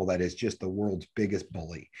circle that is just the world's biggest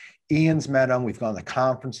bully. Ian's met him. We've gone to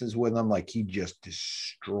conferences with him. Like, he just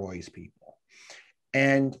destroys people.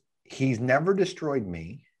 And he's never destroyed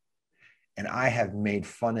me. And I have made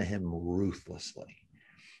fun of him ruthlessly.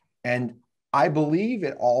 And I believe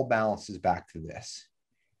it all balances back to this.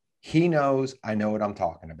 He knows I know what I'm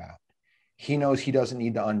talking about. He knows he doesn't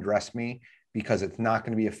need to undress me because it's not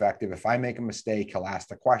going to be effective. If I make a mistake, he'll ask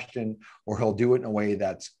the question or he'll do it in a way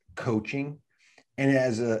that's coaching. And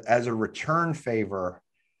as a return favor,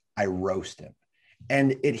 I roast him.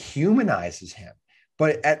 And it humanizes him.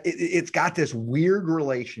 But it's got this weird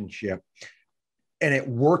relationship and it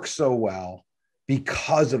works so well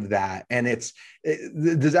because of that. And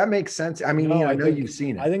does that make sense? I mean, No, I know you've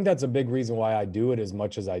seen it. I think that's a big reason why I do it as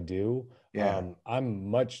much as I do. Yeah. I'm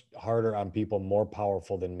much harder on people more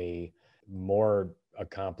powerful than me, more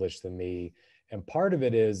accomplished than me. And part of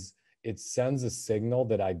it is it sends a signal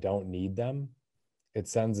that I don't need them. It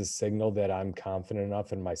sends a signal that I'm confident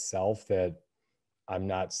enough in myself that I'm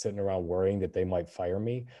not sitting around worrying that they might fire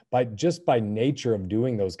me. But just by nature of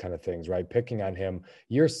doing those kind of things, right? Picking on him,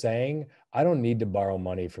 you're saying, I don't need to borrow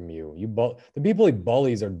money from you. The people he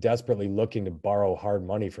bullies are desperately looking to borrow hard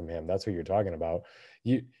money from him. That's what you're talking about.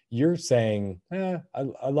 You're saying, I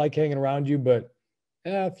like hanging around you, but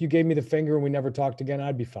if you gave me the finger and we never talked again,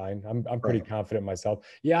 I'd be fine. I'm pretty confident in myself.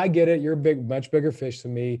 Yeah, I get it. You're a much bigger fish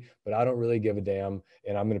than me, but I don't really give a damn.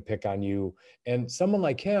 And I'm going to pick on you. And someone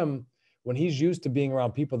like him, when he's used to being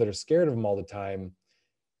around people that are scared of him all the time,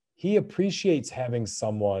 he appreciates having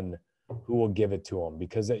someone who will give it to him,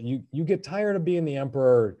 because you get tired of being the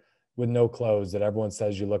emperor with no clothes, that everyone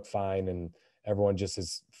says you look fine and everyone just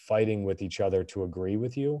is fighting with each other to agree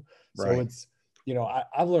with you. Right. So it's,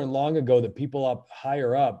 I've learned long ago that people up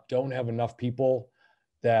higher up don't have enough people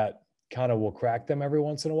that kind of will crack them every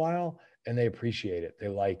once in a while, and they appreciate it. They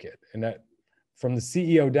like it. And that from the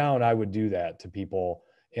CEO down, I would do that to people.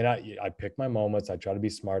 And I pick my moments. I try to be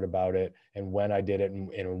smart about it and when I did it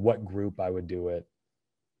and in what group I would do it.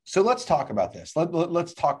 So let's talk about this.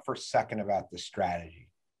 Let's talk for a second about the strategy.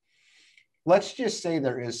 Let's just say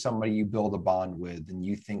there is somebody you build a bond with and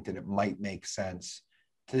you think that it might make sense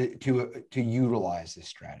to utilize this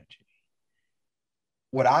strategy.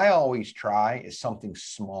 What I always try is something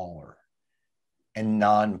smaller and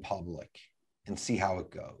non-public and see how it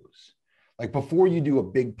goes. Like before you do a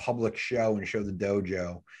big public show and show the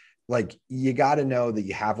dojo, like you got to know that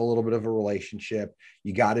you have a little bit of a relationship.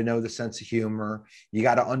 You got to know the sense of humor. You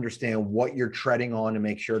got to understand what you're treading on to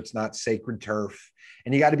make sure it's not sacred turf.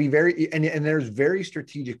 And you got to be and there's very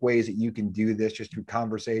strategic ways that you can do this just through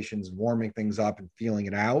conversations, warming things up and feeling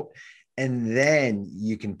it out. And then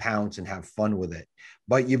you can pounce and have fun with it.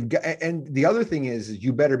 But and the other thing is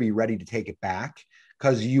you better be ready to take it back,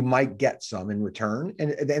 because you might get some in return.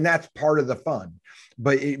 And that's part of the fun.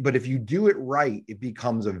 But if you do it right, it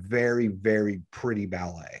becomes a very, very pretty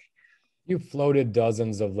ballet. You've floated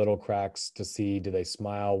dozens of little cracks to see, do they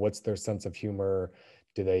smile? What's their sense of humor?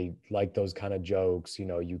 Do they like those kind of jokes?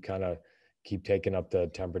 You kind of keep taking up the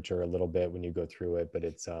temperature a little bit when you go through it, but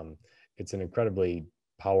it's an incredibly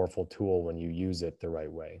powerful tool when you use it the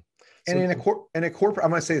right way. And in a corporate,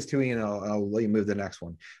 I'm going to say this too, I'll let you move to the next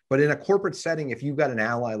one. But in a corporate setting, if you've got an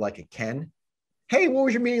ally like a Ken, hey, what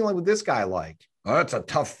was your meeting like with this guy like? Oh, that's a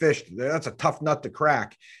tough fish. That's a tough nut to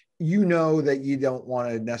crack. You know that you don't want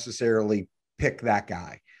to necessarily pick that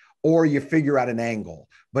guy, or you figure out an angle.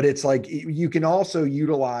 But it's like you can also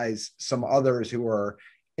utilize some others who are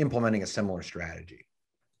implementing a similar strategy.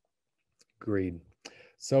 Agreed.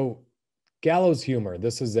 So gallows humor.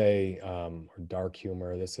 This is or dark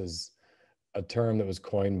humor. This is a term that was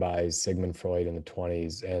coined by Sigmund Freud in the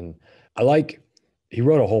 1920s. And he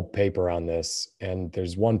wrote a whole paper on this. And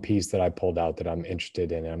there's one piece that I pulled out that I'm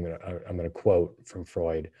interested in. I'm going to quote from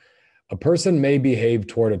Freud. A person may behave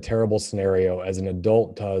toward a terrible scenario as an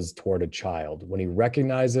adult does toward a child when he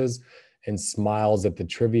recognizes and smiles at the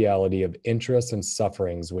triviality of interests and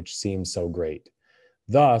sufferings which seem so great.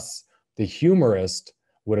 Thus, the humorist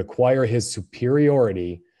would acquire his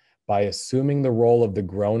superiority by assuming the role of the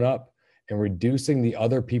grown-up and reducing the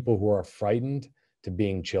other people who are frightened to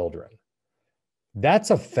being children.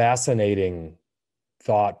 That's a fascinating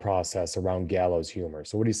thought process around gallows humor.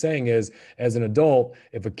 So what he's saying is, as an adult,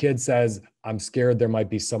 if a kid says, I'm scared there might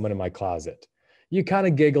be someone in my closet, you kind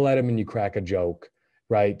of giggle at him and you crack a joke,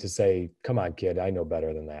 right? To say, come on, kid, I know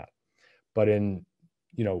better than that. But when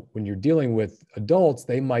you're dealing with adults,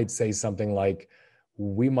 they might say something like,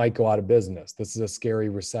 we might go out of business. This is a scary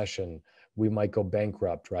recession. We might go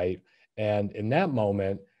bankrupt, right? And in that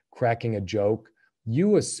moment, cracking a joke,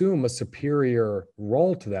 you assume a superior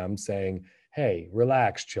role to them, saying, hey,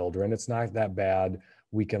 relax, children. It's not that bad.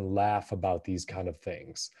 We can laugh about these kind of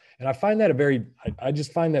things. And I find that I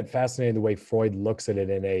just find that fascinating, the way Freud looks at it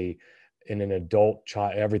in an adult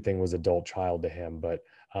child. Everything was adult child to him, but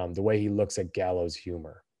the way he looks at gallows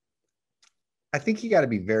humor. I think you got to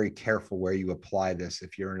be very careful where you apply this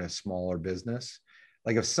if you're in a smaller business.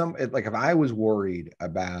 Like if I was worried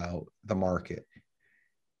about the market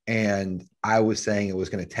and I was saying it was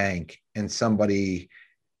going to tank and somebody,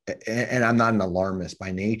 and I'm not an alarmist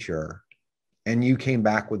by nature, and you came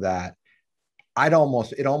back with that, it'd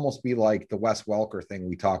almost be like the Wes Welker thing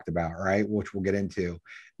we talked about, right? Which we'll get into,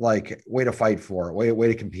 like way to fight for it, way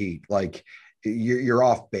to compete. Like you're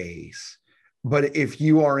off base. But if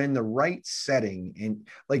you are in the right setting, and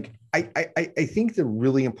like I think the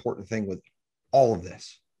really important thing with all of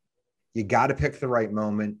this, you got to pick the right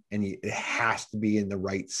moment, and it has to be in the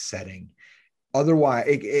right setting. Otherwise,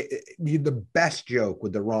 the best joke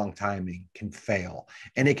with the wrong timing can fail,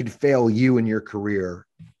 and it can fail you in your career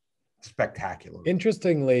spectacular.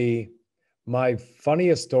 Interestingly, my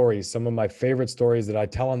funniest stories, some of my favorite stories that I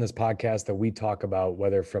tell on this podcast that we talk about,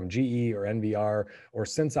 whether from GE or NVR or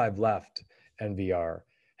since I've left NVR,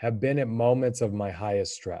 have been at moments of my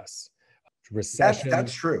highest stress. Recession,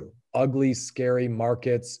 that's true. Ugly, scary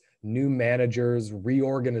markets, new managers,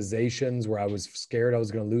 reorganizations where I was scared I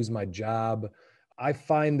was going to lose my job. I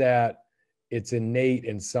find that it's innate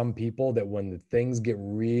in some people that when the things get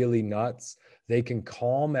really nuts, they can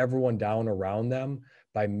calm everyone down around them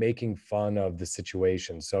by making fun of the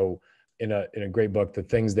situation. So in a great book, The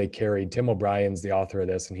Things They Carried, Tim O'Brien's the author of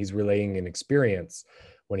this, and he's relaying an experience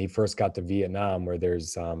when he first got to Vietnam where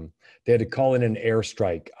there's they had to call in an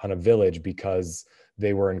airstrike on a village because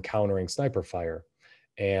they were encountering sniper fire.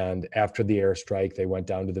 And after the airstrike, they went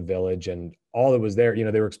down to the village, and all that was there,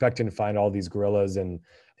 they were expecting to find all these guerrillas and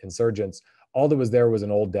insurgents. All that was there was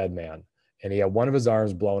an old dead man, and he had one of his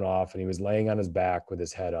arms blown off, and he was laying on his back with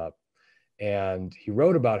his head up. And he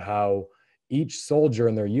wrote about how each soldier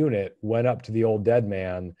in their unit went up to the old dead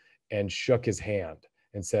man and shook his hand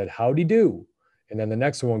and said, "Howdy do?" And then the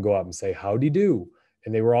next one would go up and say, "Howdy do?"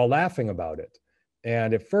 And they were all laughing about it.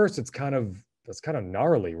 And at first that's kind of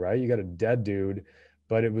gnarly, right? You got a dead dude,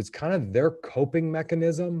 but it was kind of their coping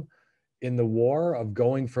mechanism in the war of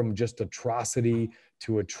going from just atrocity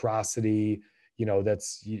to atrocity.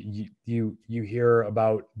 That's you hear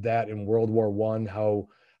about that in World War I,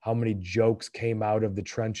 how many jokes came out of the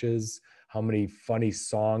trenches, how many funny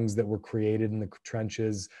songs that were created in the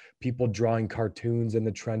trenches, people drawing cartoons in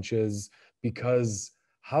the trenches, because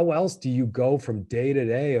how else do you go from day to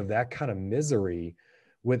day of that kind of misery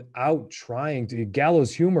without trying to?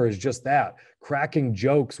 Gallows humor is just that, cracking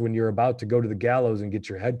jokes when you're about to go to the gallows and get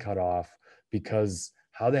your head cut off, because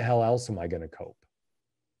how the hell else am I going to cope?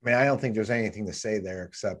 I mean, I don't think there's anything to say there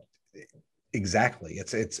except exactly.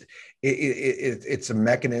 It's a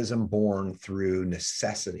mechanism born through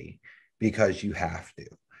necessity because you have to.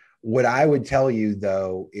 What I would tell you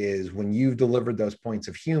though is when you've delivered those points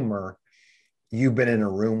of humor, you've been in a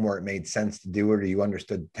room where it made sense to do it, or you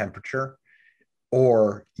understood the temperature,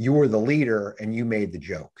 or you were the leader and you made the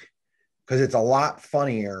joke. Because it's a lot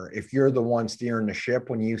funnier if you're the one steering the ship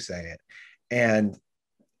when you say it. And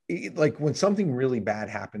like when something really bad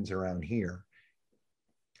happens around here,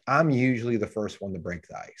 I'm usually the first one to break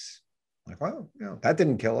the ice. Like, well, that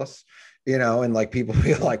didn't kill us, and like people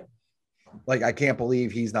feel like I can't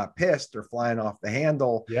believe he's not pissed or flying off the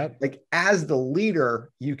handle. Yep. Like as the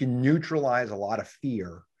leader, you can neutralize a lot of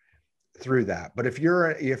fear through that. But if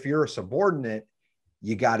you're a subordinate,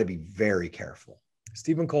 you got to be very careful.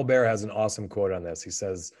 Stephen Colbert has an awesome quote on this. He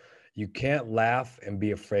says, "You can't laugh and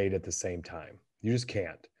be afraid at the same time. You just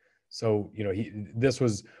can't." So, this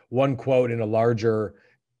was one quote in a larger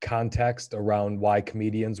context around why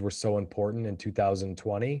comedians were so important in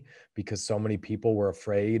 2020, because so many people were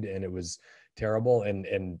afraid and it was terrible.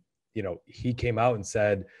 And he came out and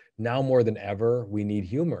said, now more than ever, we need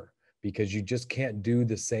humor, because you just can't do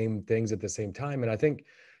the same things at the same time. And I think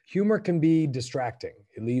humor can be distracting.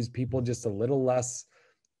 It leaves people just a little less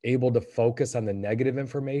able to focus on the negative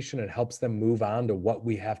information. It helps them move on to what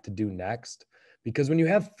we have to do next. Because when you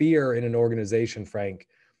have fear in an organization, Frank,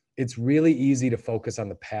 it's really easy to focus on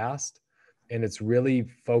the past, and it's really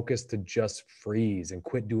focused to just freeze and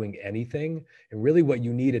quit doing anything. And really what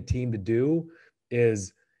you need a team to do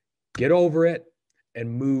is get over it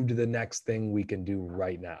and move to the next thing we can do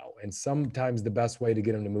right now. And sometimes the best way to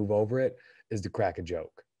get them to move over it is to crack a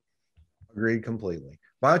joke. Agreed completely.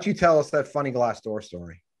 Why don't you tell us that funny glass door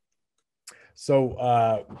story?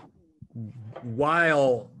 So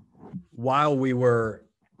while we were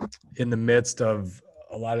in the midst of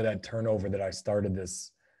a lot of that turnover that I started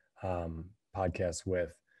this podcast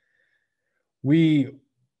with, we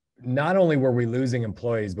not only were we losing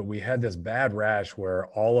employees, but we had this bad rash where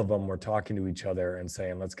all of them were talking to each other and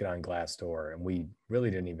saying, let's get on Glassdoor. And we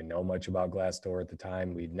really didn't even know much about Glassdoor at the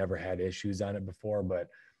time. We'd never had issues on it before, but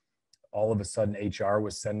all of a sudden HR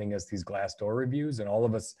was sending us these Glassdoor reviews, and all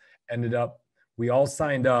of us ended up, we all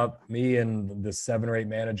signed up, me and the 7 or 8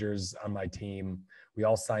 managers on my team, we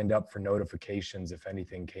all signed up for notifications if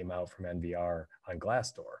anything came out from NVR on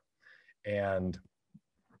Glassdoor. And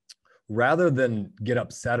rather than get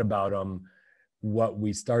upset about them, what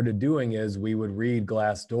we started doing is we would read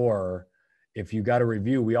Glassdoor. If you got a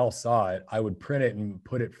review, we all saw it. I would print it and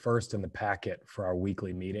put it first in the packet for our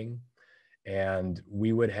weekly meeting. And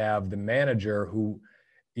we would have the manager who,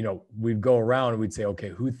 you know, we'd go around and we'd say, okay,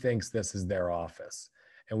 who thinks this is their office?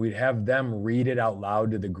 And we'd have them read it out loud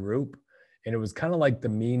to the group. And it was kind of like the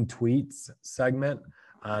mean tweets segment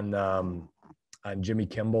on Jimmy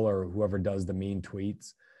Kimmel or whoever does the mean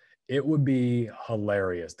tweets. It would be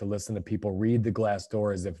hilarious to listen to people read the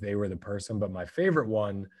Glassdoor as if they were the person. But my favorite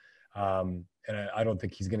one, and I don't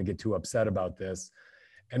think he's going to get too upset about this,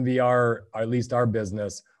 NVR, or at least our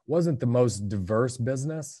business, wasn't the most diverse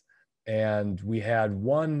business. And we had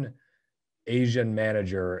one Asian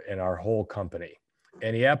manager in our whole company.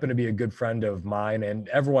 And he happened to be a good friend of mine and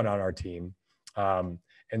everyone on our team. And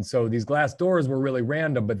so these Glassdoors were really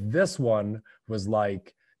random, but this one was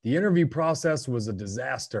like, the interview process was a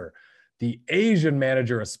disaster. The Asian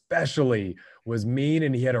manager especially was mean,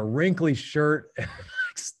 and he had a wrinkly shirt and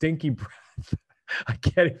stinky breath. I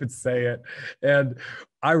can't even say it. And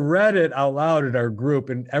I read it out loud in our group,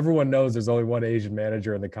 and everyone knows there's only one Asian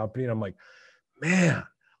manager in the company. And I'm like, man,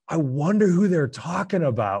 I wonder who they're talking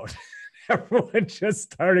about. Everyone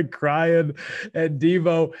just started crying at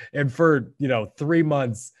Devo. And for, 3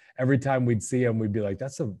 months, every time we'd see him, we'd be like,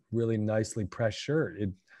 that's a really nicely pressed shirt.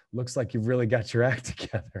 It looks like you've really got your act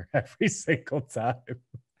together every single time.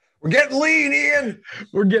 We're getting lean, Ian.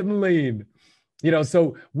 We're getting lean.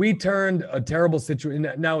 So we turned a terrible situation.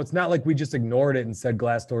 Now, it's not like we just ignored it and said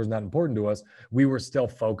Glassdoor is not important to us. We were still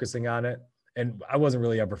focusing on it. And I wasn't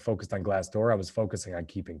really ever focused on Glassdoor. I was focusing on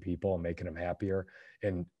keeping people and making them happier.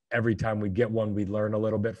 And every time we'd get one, we'd learn a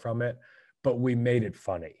little bit from it. But we made it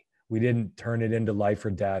funny. We didn't turn it into life or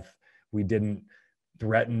death. We didn't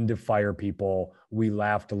threaten to fire people. We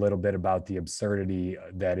laughed a little bit about the absurdity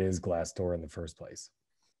that is Glassdoor in the first place.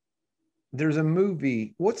 There's a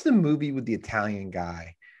movie. What's the movie with the Italian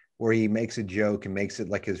guy where he makes a joke and makes it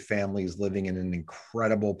like his family is living in an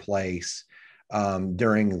incredible place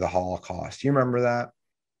during the Holocaust? You remember that?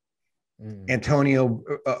 Antonio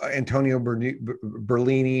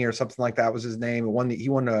Berlini or something like that was his name. He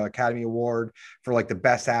won an Academy Award for like the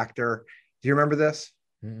best actor. Do you remember this?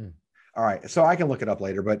 All right, so I can look it up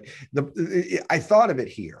later, but I thought of it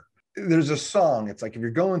here. There's a song. It's like, if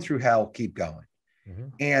you're going through hell, keep going.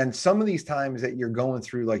 And some of these times that you're going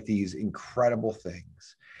through like these incredible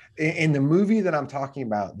things. In the movie that I'm talking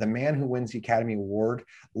about, the man who wins the Academy Award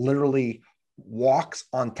literally walks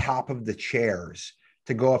on top of the chairs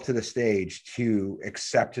to go up to the stage to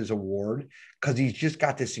accept his award, because he's just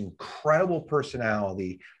got this incredible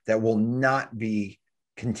personality that will not be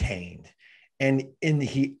contained. And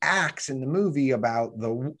he acts in the movie about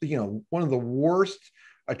one of the worst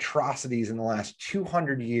atrocities in the last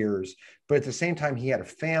 200 years. But at the same time, he had a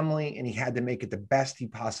family and he had to make it the best he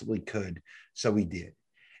possibly could. So he did.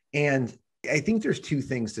 And I think there's 2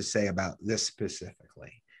 things to say about this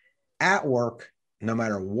specifically. At work, no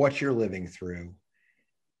matter what you're living through,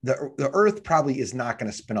 the earth probably is not going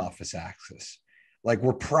to spin off its axis. Like,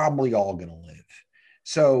 we're probably all going to live.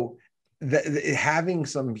 So having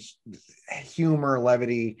some humor,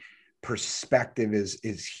 levity, perspective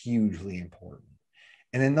is hugely important.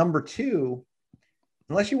 And then number 2,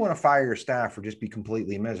 unless you want to fire your staff or just be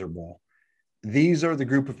completely miserable, these are the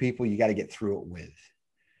group of people you got to get through it with.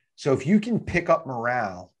 So if you can pick up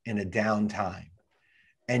morale in a downtime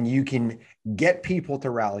and you can get people to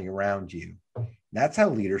rally around you, that's how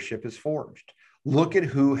leadership is forged. Look at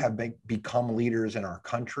who have become leaders in our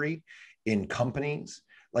country, in companies.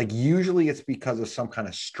 Like, usually it's because of some kind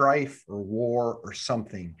of strife or war or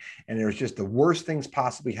something. And there's just the worst things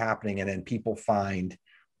possibly happening. And then people find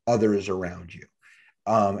others around you.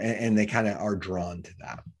 And they kind of are drawn to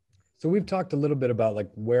that. So we've talked a little bit about like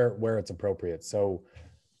where it's appropriate. So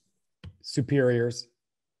superiors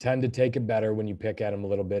tend to take it better when you pick at them a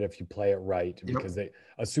little bit if you play it right, because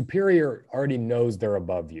a superior already knows they're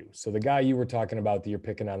above you. So the guy you were talking about that you're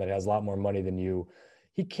picking on that has a lot more money than you,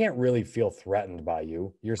 he can't really feel threatened by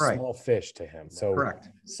you. You're small fish to him. So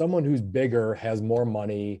someone who's bigger has more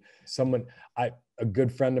money. A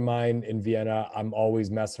good friend of mine in Vienna, I'm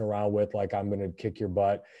always messing around with, like, I'm going to kick your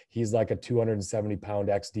butt. He's like a 270-pound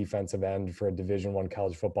ex-defensive end for a Division I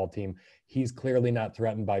college football team. He's clearly not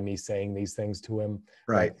threatened by me saying these things to him.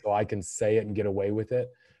 Right. So I can say it and get away with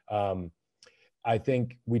it. I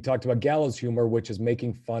think we talked about gallows humor, which is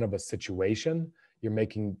making fun of a situation. You're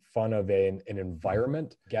making fun of an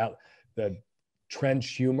environment. The trench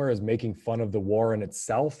humor is making fun of the war in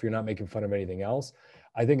itself. You're not making fun of anything else.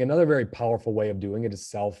 I think another very powerful way of doing it is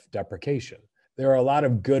self-deprecation. There are a lot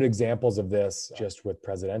of good examples of this just with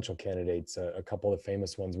presidential candidates, a couple of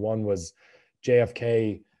famous ones. One was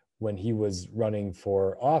JFK, when he was running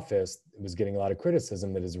for office, was getting a lot of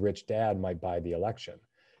criticism that his rich dad might buy the election.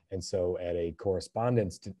 And so at a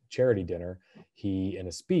correspondence charity dinner, he, in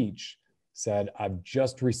a speech, said, "I've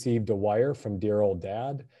just received a wire from dear old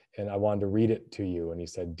dad, and I wanted to read it to you." And he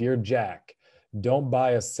said, "Dear Jack, don't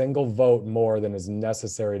buy a single vote more than is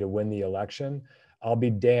necessary to win the election. I'll be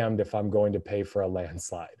damned if I'm going to pay for a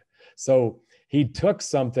landslide." So he took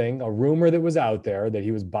something, a rumor that was out there that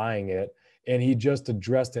he was buying it, and he just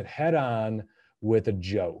addressed it head on with a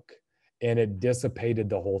joke, and it dissipated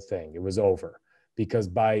the whole thing. It was over. Because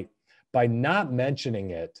by not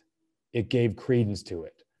mentioning it, it gave credence to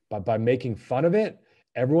it. But by making fun of it,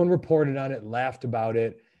 everyone reported on it, laughed about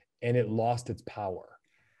it, and it lost its power.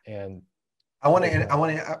 And I want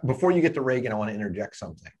to, before you get to Reagan, I want to interject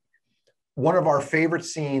something. One of our favorite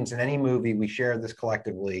scenes in any movie, we share this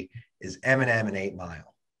collectively, is Eminem in 8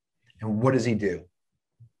 Mile. And what does he do?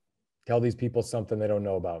 Tell these people something they don't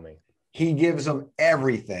know about me. He gives them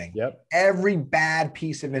everything. Yep. Every bad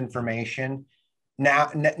piece of information.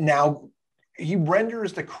 Now he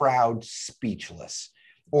renders the crowd speechless,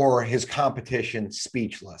 or his competition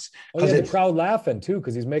speechless. Oh, yeah, the crowd laughing too,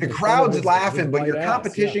 because he's making the crowd's laughing, but your ass,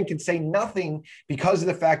 competition can say nothing because of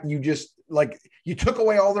the fact that you took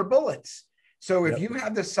away all their bullets. So if you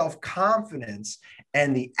have the self-confidence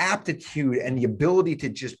and the aptitude and the ability to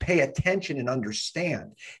just pay attention and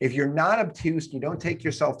understand, if you're not obtuse, you don't take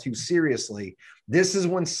yourself too seriously, this is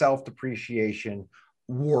when self-depreciation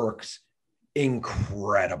works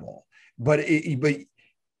incredible. But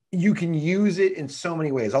you can use it in so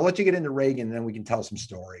many ways. I'll let you get into Reagan, and then we can tell some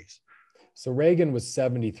stories. So Reagan was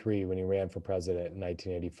 73 when he ran for president in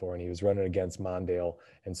 1984, and he was running against Mondale.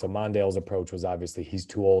 And so Mondale's approach was obviously he's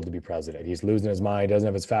too old to be president. He's losing his mind, doesn't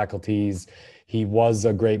have his faculties. He was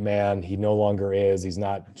a great man. He no longer is. He's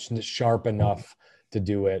not sharp enough to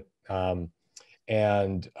do it.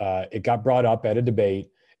 It got brought up at a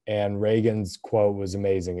debate, and Reagan's quote was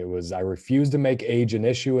amazing. It was, "I refuse to make age an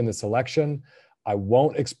issue in this election. I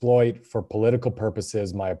won't exploit for political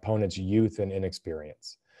purposes my opponent's youth and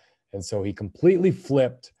inexperience." And so he completely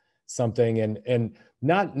flipped something. And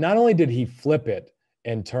not only did he flip it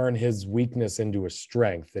and turn his weakness into a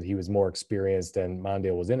strength, that he was more experienced and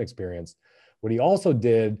Mondale was inexperienced, what he also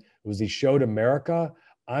did was he showed America,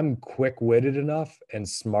 I'm quick-witted enough and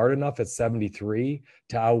smart enough at 73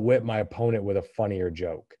 to outwit my opponent with a funnier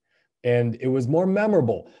joke. And it was more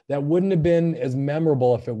memorable. That wouldn't have been as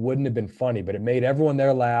memorable if it wouldn't have been funny, but it made everyone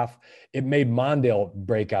there laugh. It made Mondale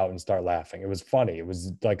break out and start laughing. It was funny. It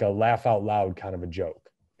was like a laugh out loud kind of a joke.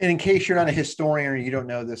 And in case you're not a historian or you don't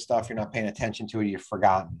know this stuff, you're not paying attention to it, you've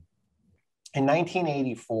forgotten. In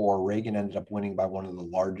 1984, Reagan ended up winning by one of the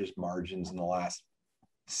largest margins in the last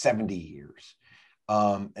 70 years.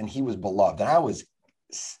 And he was beloved. And I was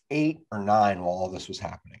 8 or 9 while all this was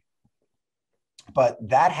happening. But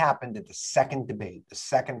that happened at the second debate, the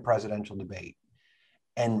second presidential debate.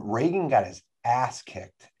 And Reagan got his ass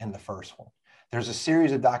kicked in the first one. There's a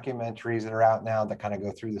series of documentaries that are out now that kind of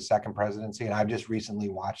go through the second presidency. And I've just recently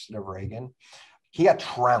watched it of Reagan. He got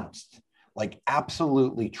trounced, like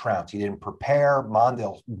absolutely trounced. He didn't prepare.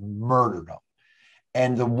 Mondale murdered him.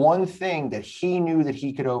 And the one thing that he knew that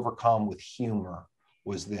he could overcome with humor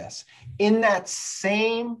was this. In that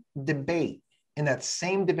same debate,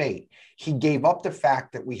 he gave up the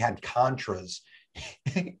fact that we had Contras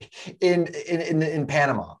in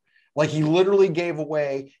Panama. Like he literally gave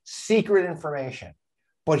away secret information,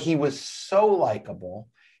 but he was so likable.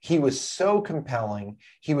 He was so compelling.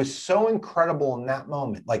 He was so incredible in that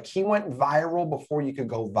moment. Like he went viral before you could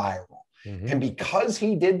go viral. Mm-hmm. And because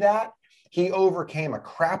he did that, he overcame a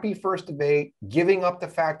crappy first debate, giving up the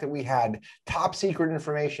fact that we had top secret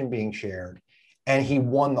information being shared. And he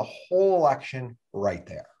won the whole election right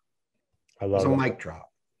there. I love it. It was a mic drop.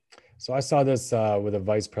 So I saw this with a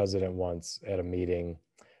vice president once at a meeting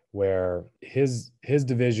where his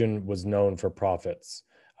division was known for profits,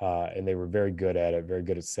 and they were very good at it, very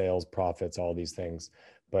good at sales, profits, all these things.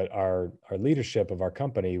 But our leadership of our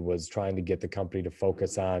company was trying to get the company to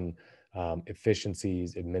focus on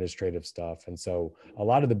efficiencies, administrative stuff. And so a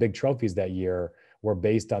lot of the big trophies that year were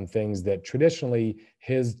based on things that traditionally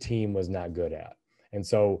his team was not good at. And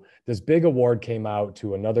so this big award came out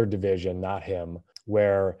to another division, not him,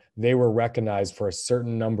 where they were recognized for a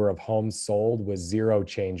certain number of homes sold with 0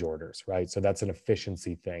 change orders, right? So that's an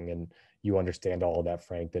efficiency thing. And you understand all of that,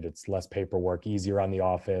 Frank, that it's less paperwork, easier on the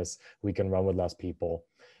office. We can run with less people.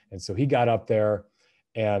 And so he got up there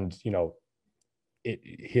and,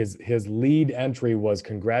 his lead entry was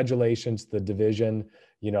congratulations to the division,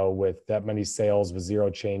 with that many sales with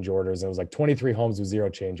 0 change orders. And it was like 23 homes with 0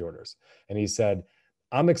 change orders. And he said,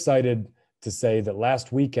 I'm excited to say that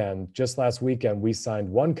just last weekend, we signed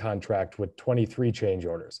 1 contract with 23 change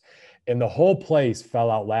orders. And the whole place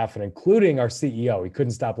fell out laughing, including our CEO. He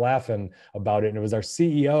couldn't stop laughing about it. And it was our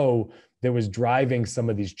CEO that was driving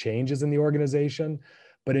some of these changes in the organization.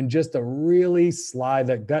 But in just a really sly,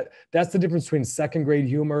 that's the difference between second grade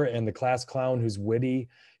humor and the class clown who's witty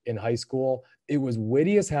in high school. It was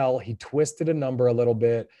witty as hell. He twisted a number a little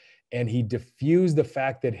bit, and he diffused the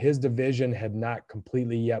fact that his division had not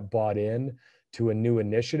completely yet bought in to a new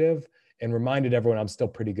initiative, and reminded everyone I'm still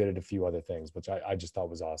pretty good at a few other things, which I just thought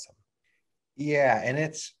was awesome. Yeah. And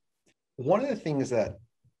it's one of the things that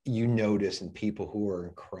you notice in people who are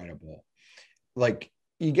incredible. Like,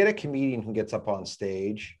 you get a comedian who gets up on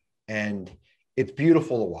stage and it's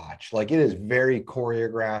beautiful to watch. Like, it is very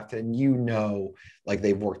choreographed, and like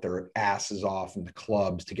they've worked their asses off in the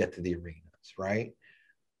clubs to get to the arenas, right?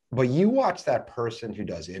 But you watch that person who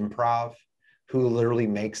does improv, who literally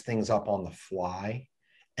makes things up on the fly,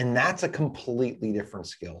 and that's a completely different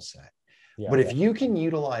skill set. Yeah, but if you can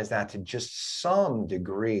utilize that to just some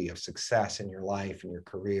degree of success in your life and your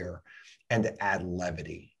career, and to add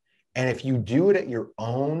levity, and if you do it at your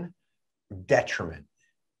own detriment,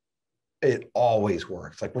 it always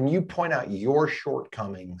works. Like, when you point out your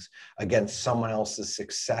shortcomings against someone else's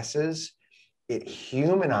successes, it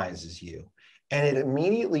humanizes you. And it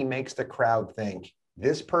immediately makes the crowd think,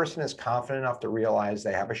 this person is confident enough to realize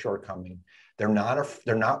they have a shortcoming. They're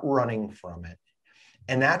not running from it.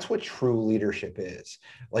 And that's what true leadership is.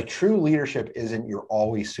 Like, true leadership isn't you're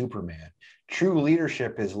always Superman. True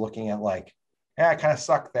leadership is looking at like, yeah, I kind of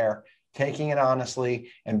suck there, taking it honestly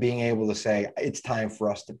and being able to say, it's time for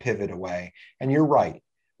us to pivot away. And you're right.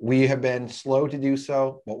 We have been slow to do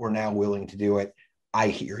so, but we're now willing to do it. I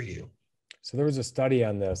hear you. So there was a study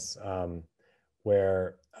on this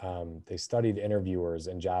where they studied interviewers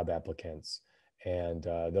and job applicants, and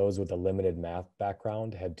those with a limited math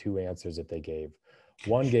background had 2 answers that they gave.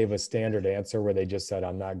 One gave a standard answer where they just said,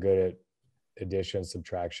 I'm not good at addition,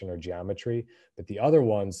 subtraction, or geometry. But the other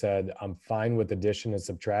one said, I'm fine with addition and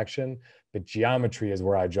subtraction, but geometry is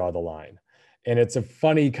where I draw the line. And it's a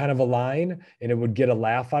funny kind of a line, and it would get a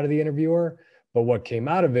laugh out of the interviewer. But what came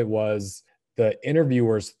out of it was the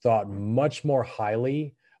interviewers thought much more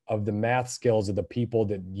highly of the math skills of the people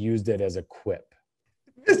that used it as a quip.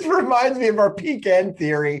 This reminds me of our peak end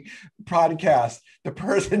theory podcast. The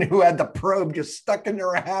person who had the probe just stuck in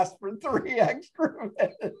their ass for 3 extra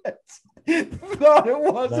minutes thought it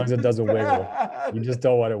wasn't. As long as it doesn't wiggle. You just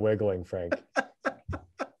don't want it wiggling, Frank.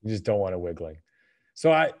 You just don't want it wiggling.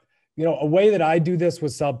 So a way that I do this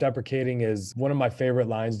with self-deprecating is, one of my favorite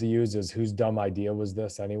lines to use is, whose dumb idea was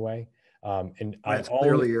this anyway? And I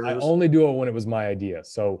only do it when it was my idea.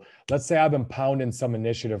 So let's say I've been pounding some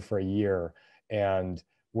initiative for a year, and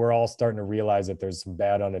we're all starting to realize that there's some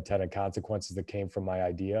bad unintended consequences that came from my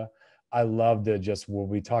idea. I love to just, when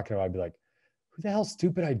we talking about, I'd be like, who the hell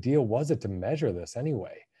stupid idea was it to measure this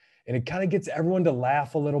anyway? And it kind of gets everyone to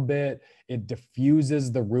laugh a little bit. It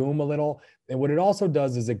diffuses the room a little. And what it also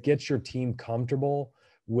does is it gets your team comfortable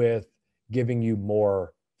with giving you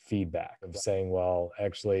more feedback, of saying, well,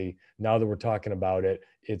 actually, now that we're talking about it,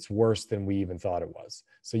 it's worse than we even thought it was.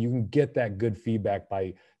 So you can get that good feedback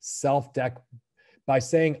by by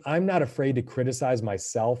saying, I'm not afraid to criticize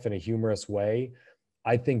myself in a humorous way.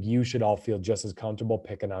 I think you should all feel just as comfortable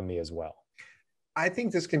picking on me as well. I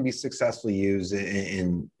think this can be successfully used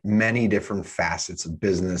in many different facets of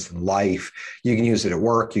business and life. You can use it at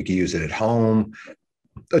work. You can use it at home.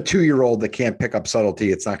 A 2-year-old that can't pick up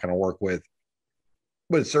subtlety, it's not going to work with.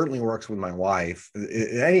 But it certainly works with my wife.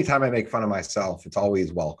 Anytime I make fun of myself, it's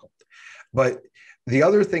always welcomed. But the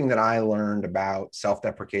other thing that I learned about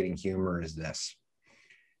self-deprecating humor is this.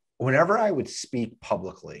 Whenever I would speak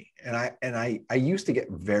publicly, and I used to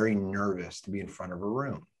get very nervous to be in front of a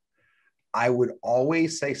room, I would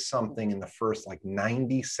always say something in the first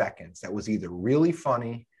 90 seconds that was either really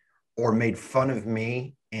funny or made fun of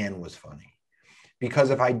me and was funny.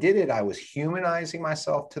 Because if I did it, I was humanizing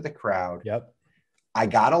myself to the crowd. Yep. I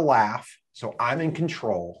got a laugh, so I'm in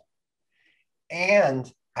control. And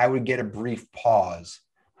I would get a brief pause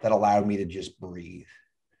that allowed me to just breathe.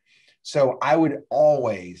 So I would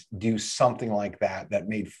always do something like that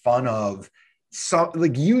made fun of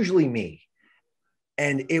usually me.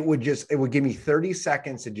 And it would give me 30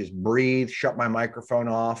 seconds to just breathe, shut my microphone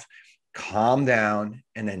off, calm down,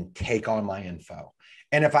 and then take on my info.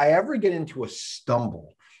 And if I ever get into a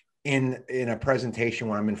stumble in a presentation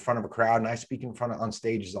when I'm in front of a crowd, and I speak on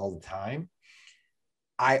stages all the time,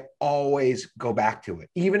 I always go back to it,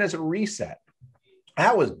 even as a reset.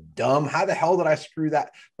 That was dumb. How the hell did I screw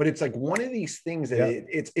that? But it's like one of these things that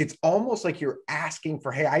it's almost like you're asking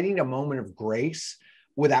for, hey, I need a moment of grace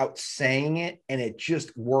without saying it. And it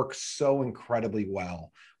just works so incredibly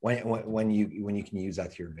well when you can use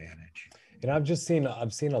that to your advantage. And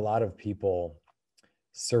I've seen a lot of people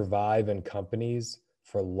survive in companies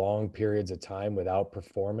for long periods of time without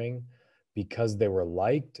performing because they were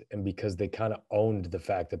liked and because they kind of owned the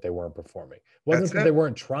fact that they weren't performing. It wasn't because they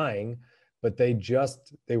weren't trying, but they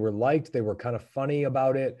were liked, they were kind of funny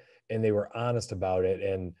about it, and they were honest about it.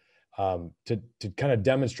 And to kind of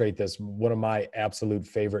demonstrate this, one of my absolute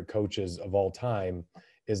favorite coaches of all time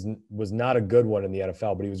was not a good one in the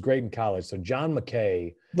NFL, but he was great in college. So John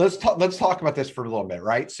McKay. Let's talk about this for a little bit,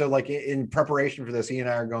 right? So like in preparation for this, Ian and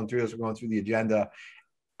I are going through this, we're going through the agenda.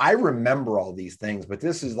 I remember all these things, but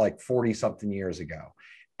this is like 40 something years ago.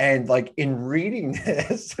 And like in reading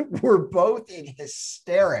this, we're both in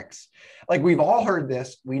hysterics. Like we've all heard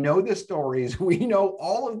this. We know the stories. We know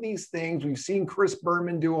all of these things. We've seen Chris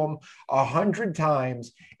Berman do them 100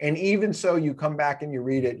 times. And even so, you come back and you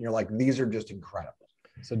read it and you're like, these are just incredible.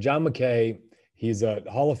 So John McKay, he's a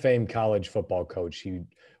Hall of Fame college football coach. He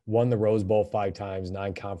won the Rose Bowl 5 times,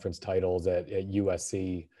 9 conference titles at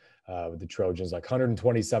USC with the Trojans, like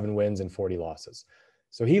 127 wins and 40 losses.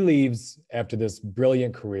 So he leaves after this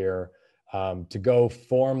brilliant career to go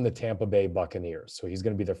form the Tampa Bay Buccaneers. So he's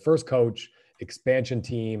going to be their first coach, expansion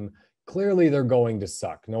team. Clearly, they're going to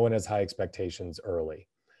suck. No one has high expectations early.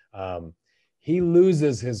 He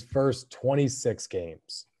loses his first 26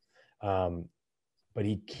 games, but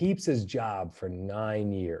he keeps his job for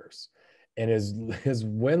 9 years. And his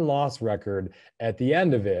win-loss record at the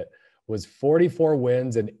end of it was 44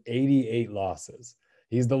 wins and 88 losses.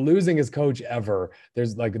 He's the losingest coach ever.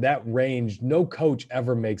 There's like that range. No coach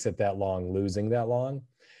ever makes it that long, losing that long.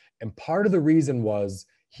 And part of the reason was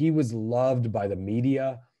he was loved by the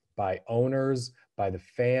media, by owners, by the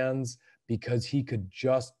fans, because he could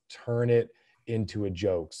just turn it into a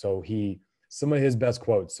joke. So some of his best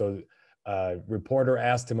quotes. So a reporter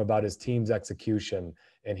asked him about his team's execution,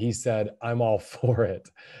 and he said, "I'm all for it."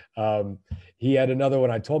 He had another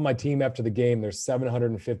one. "I told my team after the game, there's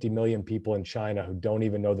 750 million people in China who don't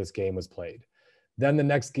even know this game was played." Then the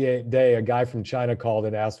next day, a guy from China called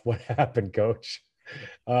and asked, "What happened, coach?"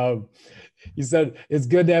 He said, "It's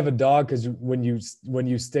good to have a dog because when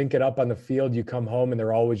you stink it up on the field, you come home and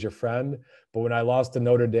they're always your friend. But when I lost to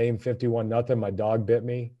Notre Dame 51-0, my dog bit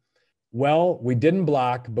me. Well, we didn't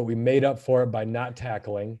block, but we made up for it by not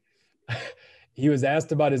tackling." He was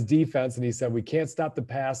asked about his defense, and he said, "We can't stop the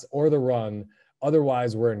pass or the run.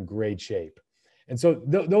 Otherwise, we're in great shape." And so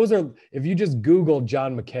those are, if you just Google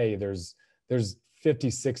John McKay, there's 50,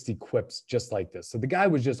 60 quips just like this. So the guy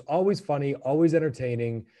was just always funny, always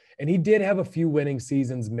entertaining. And he did have a few winning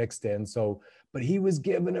seasons mixed in. But he was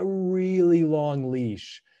given a really long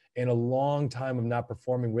leash and a long time of not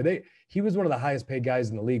performing he was one of the highest paid guys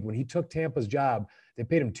in the league. When he took Tampa's job, they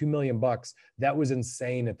paid him $2 million. That was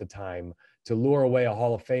insane at the time to lure away a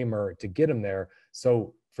Hall of Famer to get him there.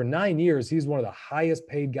 So for 9 years, he's one of the highest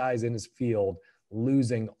paid guys in his field,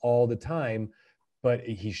 losing all the time. But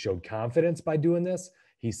he showed confidence by doing this.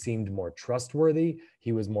 He seemed more trustworthy.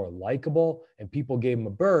 He was more likable, and people gave him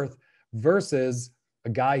a berth versus a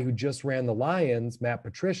guy who just ran the Lions, Matt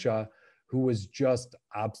Patricia, who was just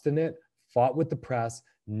obstinate, fought with the press,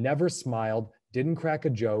 never smiled, didn't crack a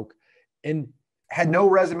joke, and had no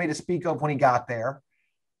resume to speak of when he got there.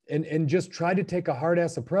 And just tried to take a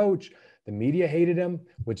hard-ass approach. The media hated him,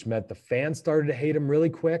 which meant the fans started to hate him really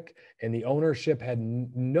quick, and the ownership had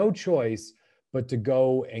no choice but to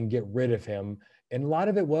go and get rid of him. And a lot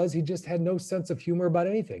of it was he just had no sense of humor about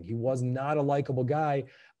anything. He was not a likable guy.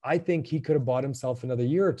 I think he could have bought himself another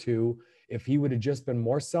year or two if he would have just been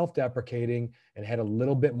more self-deprecating and had a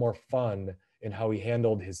little bit more fun in how he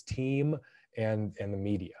handled his team and the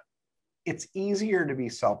media. It's easier to be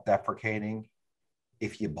self-deprecating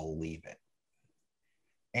if you believe it.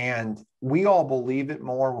 And we all believe it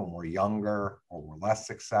more when we're younger or we're less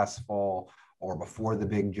successful or before the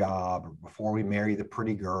big job or before we marry the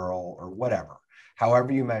pretty girl or whatever,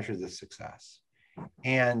 however you measure the success.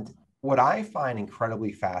 And what I find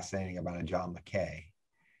incredibly fascinating about a John McKay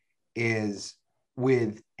is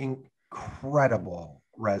with incredible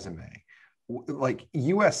resume, like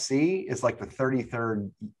USC is like the 33rd,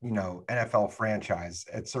 NFL franchise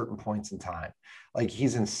at certain points in time. Like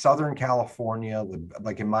he's in Southern California,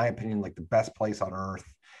 like in my opinion, like the best place on earth.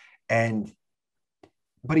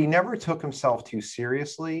 But he never took himself too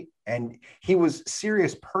seriously. And he was a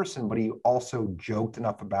serious person, but he also joked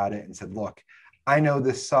enough about it and said, look, I know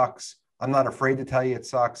this sucks. I'm not afraid to tell you it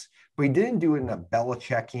sucks. But he didn't do it in a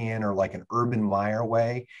Belichickian or like an Urban Meyer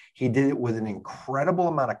way. He did it with an incredible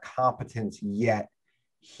amount of competence, yet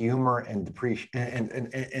humor and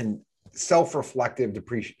and self-reflective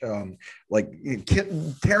like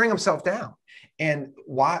tearing himself down. And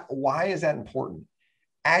why is that important?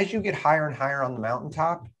 As you get higher and higher on the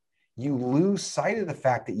mountaintop, you lose sight of the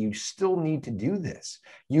fact that you still need to do this.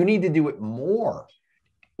 You need to do it more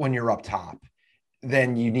when you're up top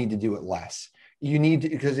than you need to do it less. You need to,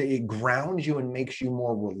 because it grounds you and makes you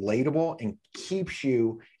more relatable and keeps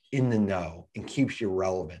you in the know and keeps you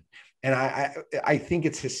relevant. And I think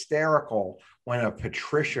it's hysterical when a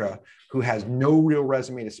Patricia who has no real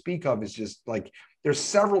resume to speak of is just like, there's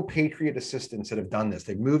several Patriot assistants that have done this.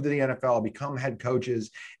 They've moved to the NFL, become head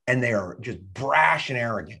coaches, and they are just brash and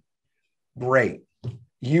arrogant. Great.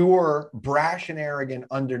 You are brash and arrogant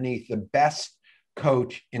underneath the best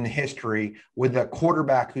coach in history with a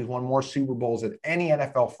quarterback who's won more Super Bowls than any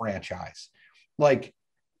NFL franchise. Like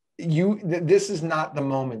this is not the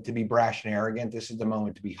moment to be brash and arrogant. This is the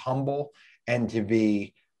moment to be humble and to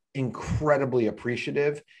be incredibly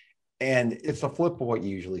appreciative. And it's the flip of what you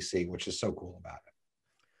usually see, which is so cool about it.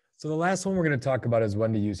 So the last one we're going to talk about is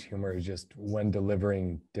when to use humor, is just when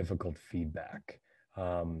delivering difficult feedback.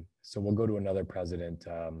 So we'll go to another president.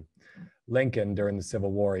 Lincoln, during the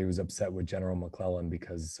Civil War, he was upset with General McClellan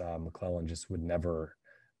because McClellan just would never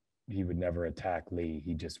attack Lee.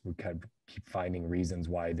 He just would kind of keep finding reasons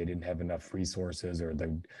why they didn't have enough resources or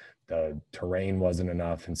the terrain wasn't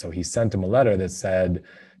enough. And so he sent him a letter that said,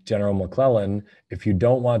 General McClellan, if you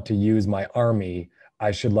don't want to use my army,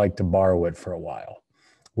 I should like to borrow it for a while,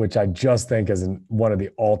 which I just think is one of the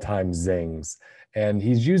all-time zings. And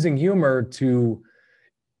he's using humor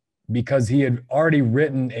because he had already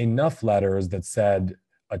written enough letters that said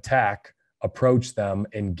attack, approach them,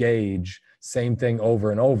 engage, same thing over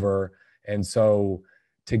and over. And so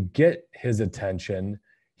to get his attention,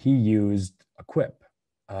 he used a quip.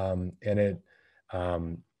 And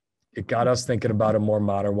it got us thinking about a more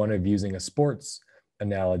modern one of using a sports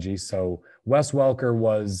analogy. So Wes Welker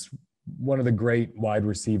was one of the great wide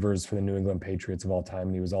receivers for the New England Patriots of all time,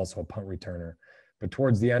 and he was also a punt returner. But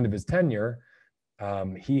towards the end of his tenure,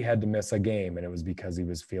 he had to miss a game, and it was because he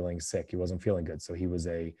was feeling sick. He wasn't feeling good. So he was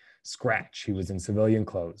a scratch. He was in civilian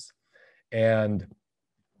clothes. And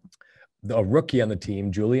the rookie on the team,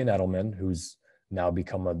 Julian Edelman, who's now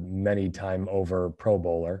become a many-time over Pro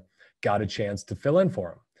Bowler, got a chance to fill in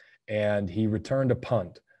for him. And he returned a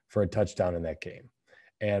punt for a touchdown in that game.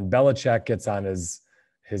 And Belichick gets on his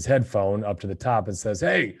headphone up to the top and says,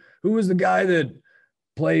 hey, who was the guy that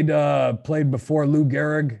played before Lou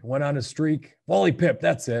Gehrig went on a streak? Wally Pipp,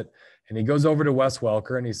 that's it. And he goes over to Wes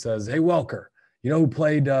Welker and he says, hey, Welker, you know who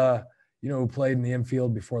played in the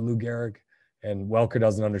infield before Lou Gehrig? And Welker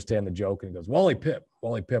doesn't understand the joke. And he goes, Wally Pipp.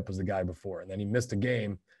 Wally Pipp was the guy before. And then he missed a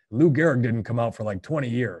game. Lou Gehrig didn't come out for like 20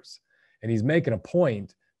 years. And he's making a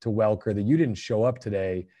point to Welker that you didn't show up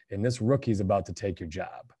today and this rookie's about to take your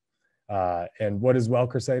job. And what does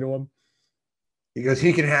Welker say to him? He goes,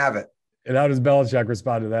 he can have it. And how does Belichick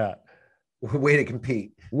respond to that? Way to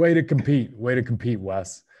compete. Way to compete,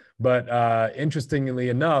 Wes. But interestingly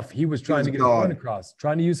enough, he was trying to get his point across,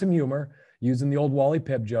 trying to use some humor, using the old Wally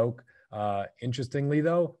Pipp joke. Interestingly,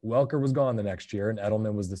 though, Welker was gone the next year, and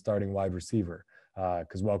Edelman was the starting wide receiver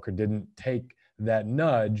because Welker didn't take that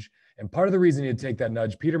nudge. And part of the reason he didn't take that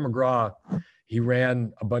nudge, Peter McGraw, he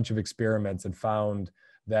ran a bunch of experiments and found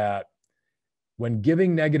that when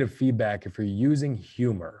giving negative feedback, if you're using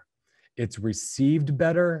humor, it's received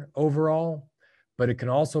better overall, but it can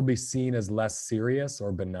also be seen as less serious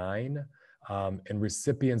or benign, and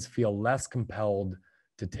recipients feel less compelled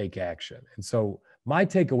to take action. And so my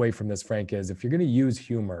takeaway from this, Frank, is if you're going to use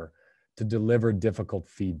humor to deliver difficult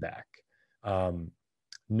feedback,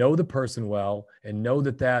 know the person well and know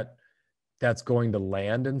that's going to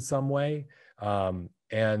land in some way.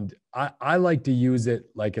 And I like to use it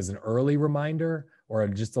like as an early reminder or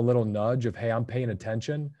just a little nudge of, hey, I'm paying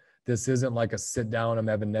attention. This isn't like a sit down, I'm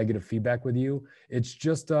having negative feedback with you. It's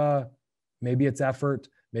just maybe it's effort,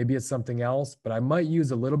 maybe it's something else, but I might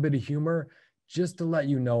use a little bit of humor just to let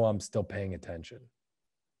you know I'm still paying attention.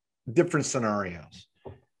 Different scenarios.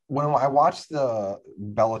 When I watched the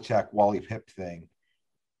Belichick Wally Pipp thing,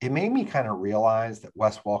 it made me kind of realize that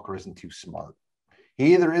Wes Welker isn't too smart.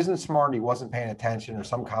 He either isn't smart, he wasn't paying attention, or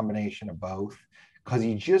some combination of both, because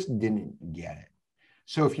he just didn't get it.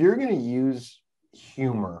 So if you're going to use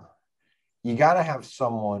humor, you got to have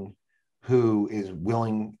someone who is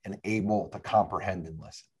willing and able to comprehend and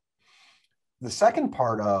listen. The second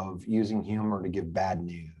part of using humor to give bad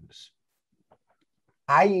news,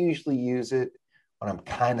 I usually use it when I'm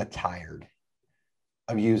kind of tired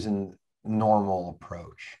of using normal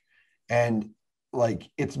approach. And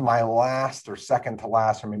like, it's my last or second to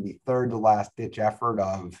last, or maybe third to last ditch effort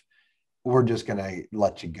of, we're just going to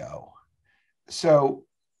let you go. So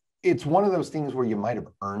it's one of those things where you might have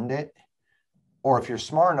earned it. Or if you're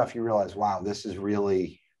smart enough, you realize, wow, this is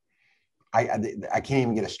really, I can't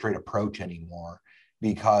even get a straight approach anymore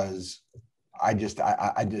because I just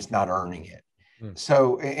not earning it.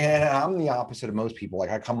 So, and I'm the opposite of most people. Like,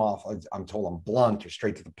 I come off, I'm told I'm blunt or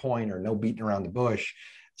straight to the point or no beating around the bush.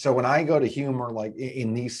 So when I go to humor, like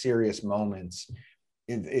in these serious moments,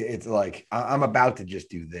 it's like, I'm about to just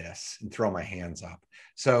do this and throw my hands up.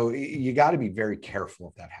 So you got to be very careful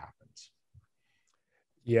if that happens.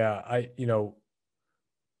 Yeah.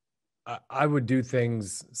 I would do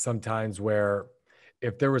things sometimes where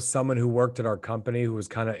if there was someone who worked at our company who was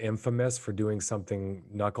kind of infamous for doing something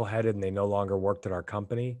knuckleheaded and they no longer worked at our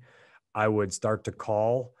company, I would start to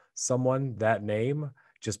call someone that name,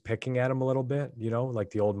 just picking at him a little bit, like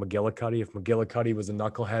the old McGillicuddy. If McGillicuddy was a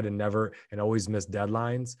knucklehead and always missed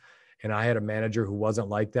deadlines, and I had a manager who wasn't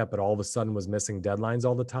like that, but all of a sudden was missing deadlines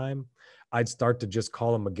all the time, I'd start to just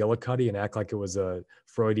call him McGillicuddy and act like it was a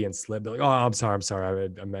Freudian slip. Like, oh, I'm sorry.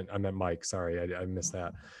 I meant Mike. Sorry, I missed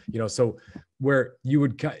that. So where you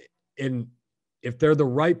would, if they're the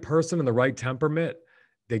right person and the right temperament,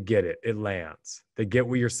 they get it. It lands. They get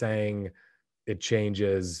what you're saying. It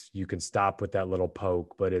changes. You can stop with that little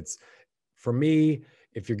poke. But it's, for me,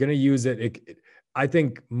 if you're going to use it, I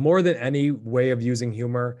think more than any way of using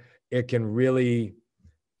humor, it can really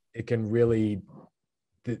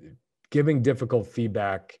giving difficult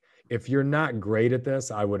feedback. If you're not great at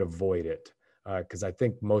this, I would avoid it because I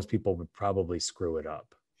think most people would probably screw it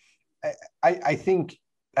up. I think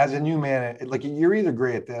as a new man, like, you're either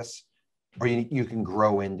great at this or you can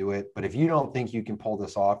grow into it. But if you don't think you can pull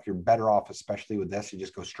this off, you're better off, especially with this, you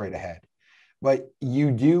just go straight ahead. But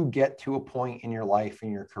you do get to a point in your life,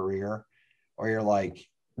 in your career, where you're like,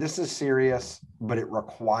 this is serious, but it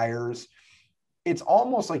requires, it's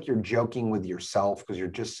almost like you're joking with yourself because you're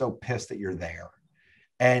just so pissed that you're there.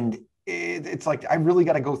 And it's like, I really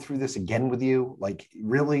got to go through this again with you. Like,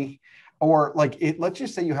 really? Or like, let's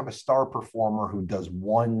just say you have a star performer who does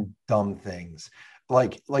one dumb things.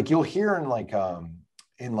 Like you'll hear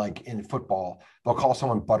in football, they'll call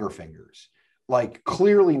someone Butterfingers. Like,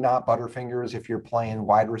 clearly not Butterfingers if you're playing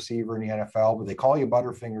wide receiver in the NFL, but they call you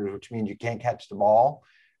Butterfingers, which means you can't catch the ball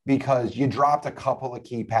because you dropped a couple of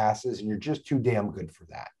key passes and you're just too damn good for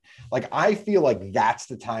that. Like, I feel like that's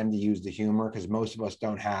the time to use the humor because most of us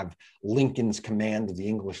don't have Lincoln's command of the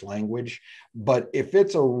English language. But if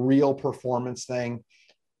it's a real performance thing,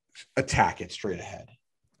 attack it straight ahead.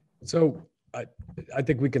 So I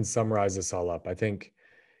think we can summarize this all up. I think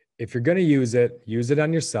if you're going to use it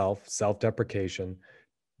on yourself, self-deprecation,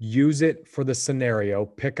 use it for the scenario,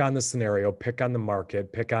 pick on the scenario, pick on the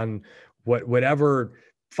market, pick on whatever,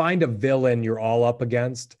 find a villain you're all up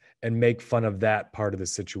against and make fun of that part of the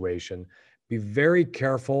situation. Be very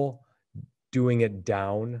careful doing it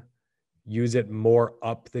down. Use it more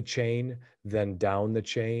up the chain than down the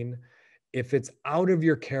chain. If it's out of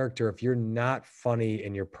your character, if you're not funny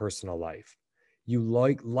in your personal life, you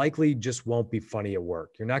likely just won't be funny at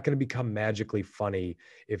work. You're not going to become magically funny.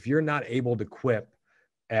 If you're not able to quip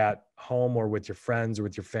at home or with your friends or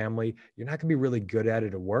with your family, you're not going to be really good at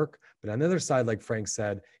it at work. But on the other side, like Frank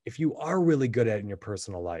said, if you are really good at it in your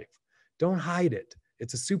personal life, don't hide it.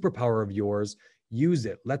 It's a superpower of yours. Use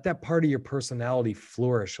it. Let that part of your personality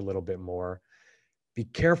flourish a little bit more. Be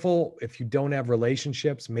careful if you don't have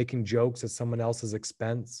relationships, making jokes at someone else's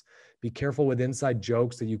expense. Be careful with inside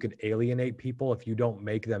jokes that you could alienate people if you don't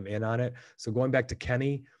make them in on it. So going back to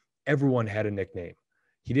Kenny, everyone had a nickname.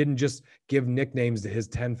 He didn't just give nicknames to his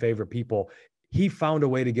 10 favorite people. He found a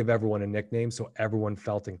way to give everyone a nickname so everyone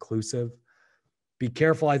felt inclusive. Be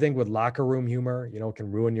careful, I think, with locker room humor. It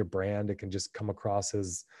can ruin your brand. It can just come across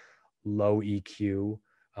as low EQ.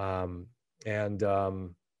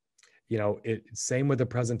 Same with the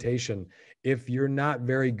presentation. If you're not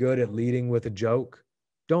very good at leading with a joke,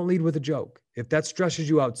 don't lead with a joke. If that stresses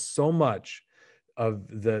you out so much of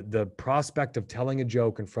the prospect of telling a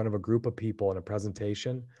joke in front of a group of people in a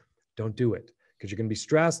presentation, don't do it because you're going to be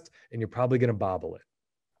stressed and you're probably going to bobble it.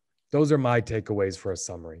 Those are my takeaways for a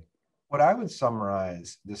summary. What I would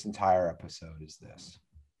summarize this entire episode is this.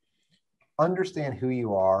 Understand who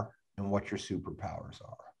you are and what your superpowers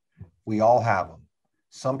are. We all have them.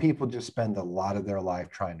 Some people just spend a lot of their life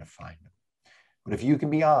trying to find them. But if you can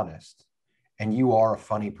be honest and you are a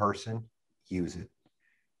funny person, use it.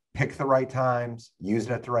 Pick the right times, use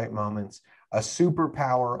it at the right moments. A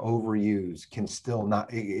superpower overused can still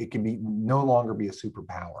not, it can be no longer be a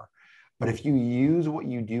superpower. But if you use what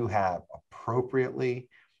you do have appropriately,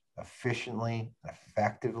 efficiently,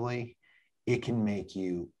 effectively, it can make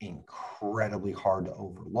you incredibly hard to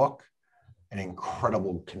overlook, an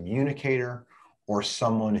incredible communicator, or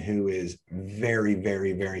someone who is very,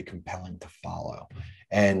 very, very compelling to follow.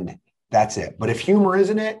 And that's it. But if humor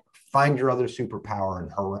isn't it, find your other superpower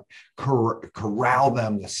and corral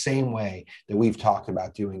them the same way that we've talked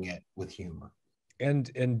about doing it with humor.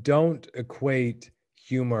 And don't equate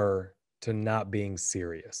humor to not being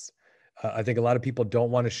serious. I think a lot of people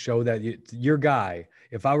don't want to show that your guy,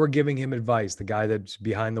 if I were giving him advice, the guy that's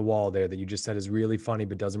behind the wall there that you just said is really funny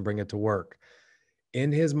but doesn't bring it to work,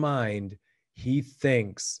 in his mind, he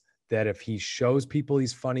thinks that if he shows people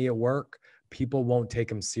he's funny at work, people won't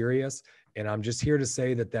take him serious. And I'm just here to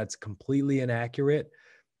say that that's completely inaccurate.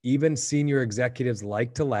 Even senior executives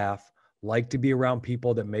like to laugh, like to be around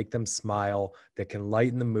people that make them smile, that can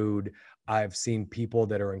lighten the mood. I've seen people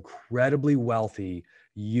that are incredibly wealthy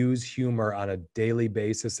use humor on a daily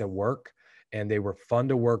basis at work, and they were fun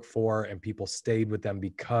to work for, and people stayed with them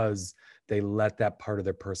because they let that part of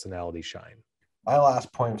their personality shine. My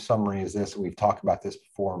last point of summary is this. We've talked about this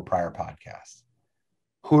before in prior podcasts.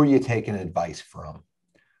 Who are you taking advice from?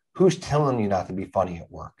 Who's telling you not to be funny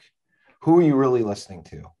at work? Who are you really listening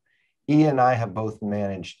to? Ian and I have both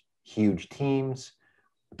managed huge teams,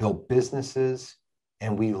 built businesses,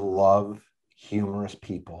 and we love humorous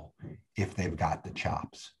people if they've got the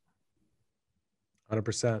chops.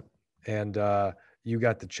 100%. And you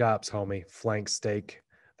got the chops, homie. Flank steak.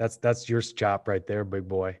 That's your chop right there, big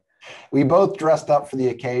boy. We both dressed up for the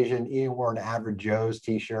occasion. Ian wore an Average Joe's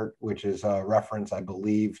t-shirt, which is a reference, I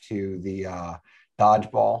believe, to the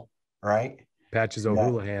dodgeball, right? Patches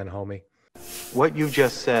O'Houlihan, homie. What you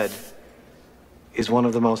just said is one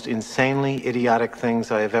of the most insanely idiotic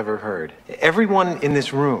things I have ever heard. Everyone in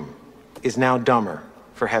this room is now dumber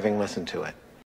for having listened to it.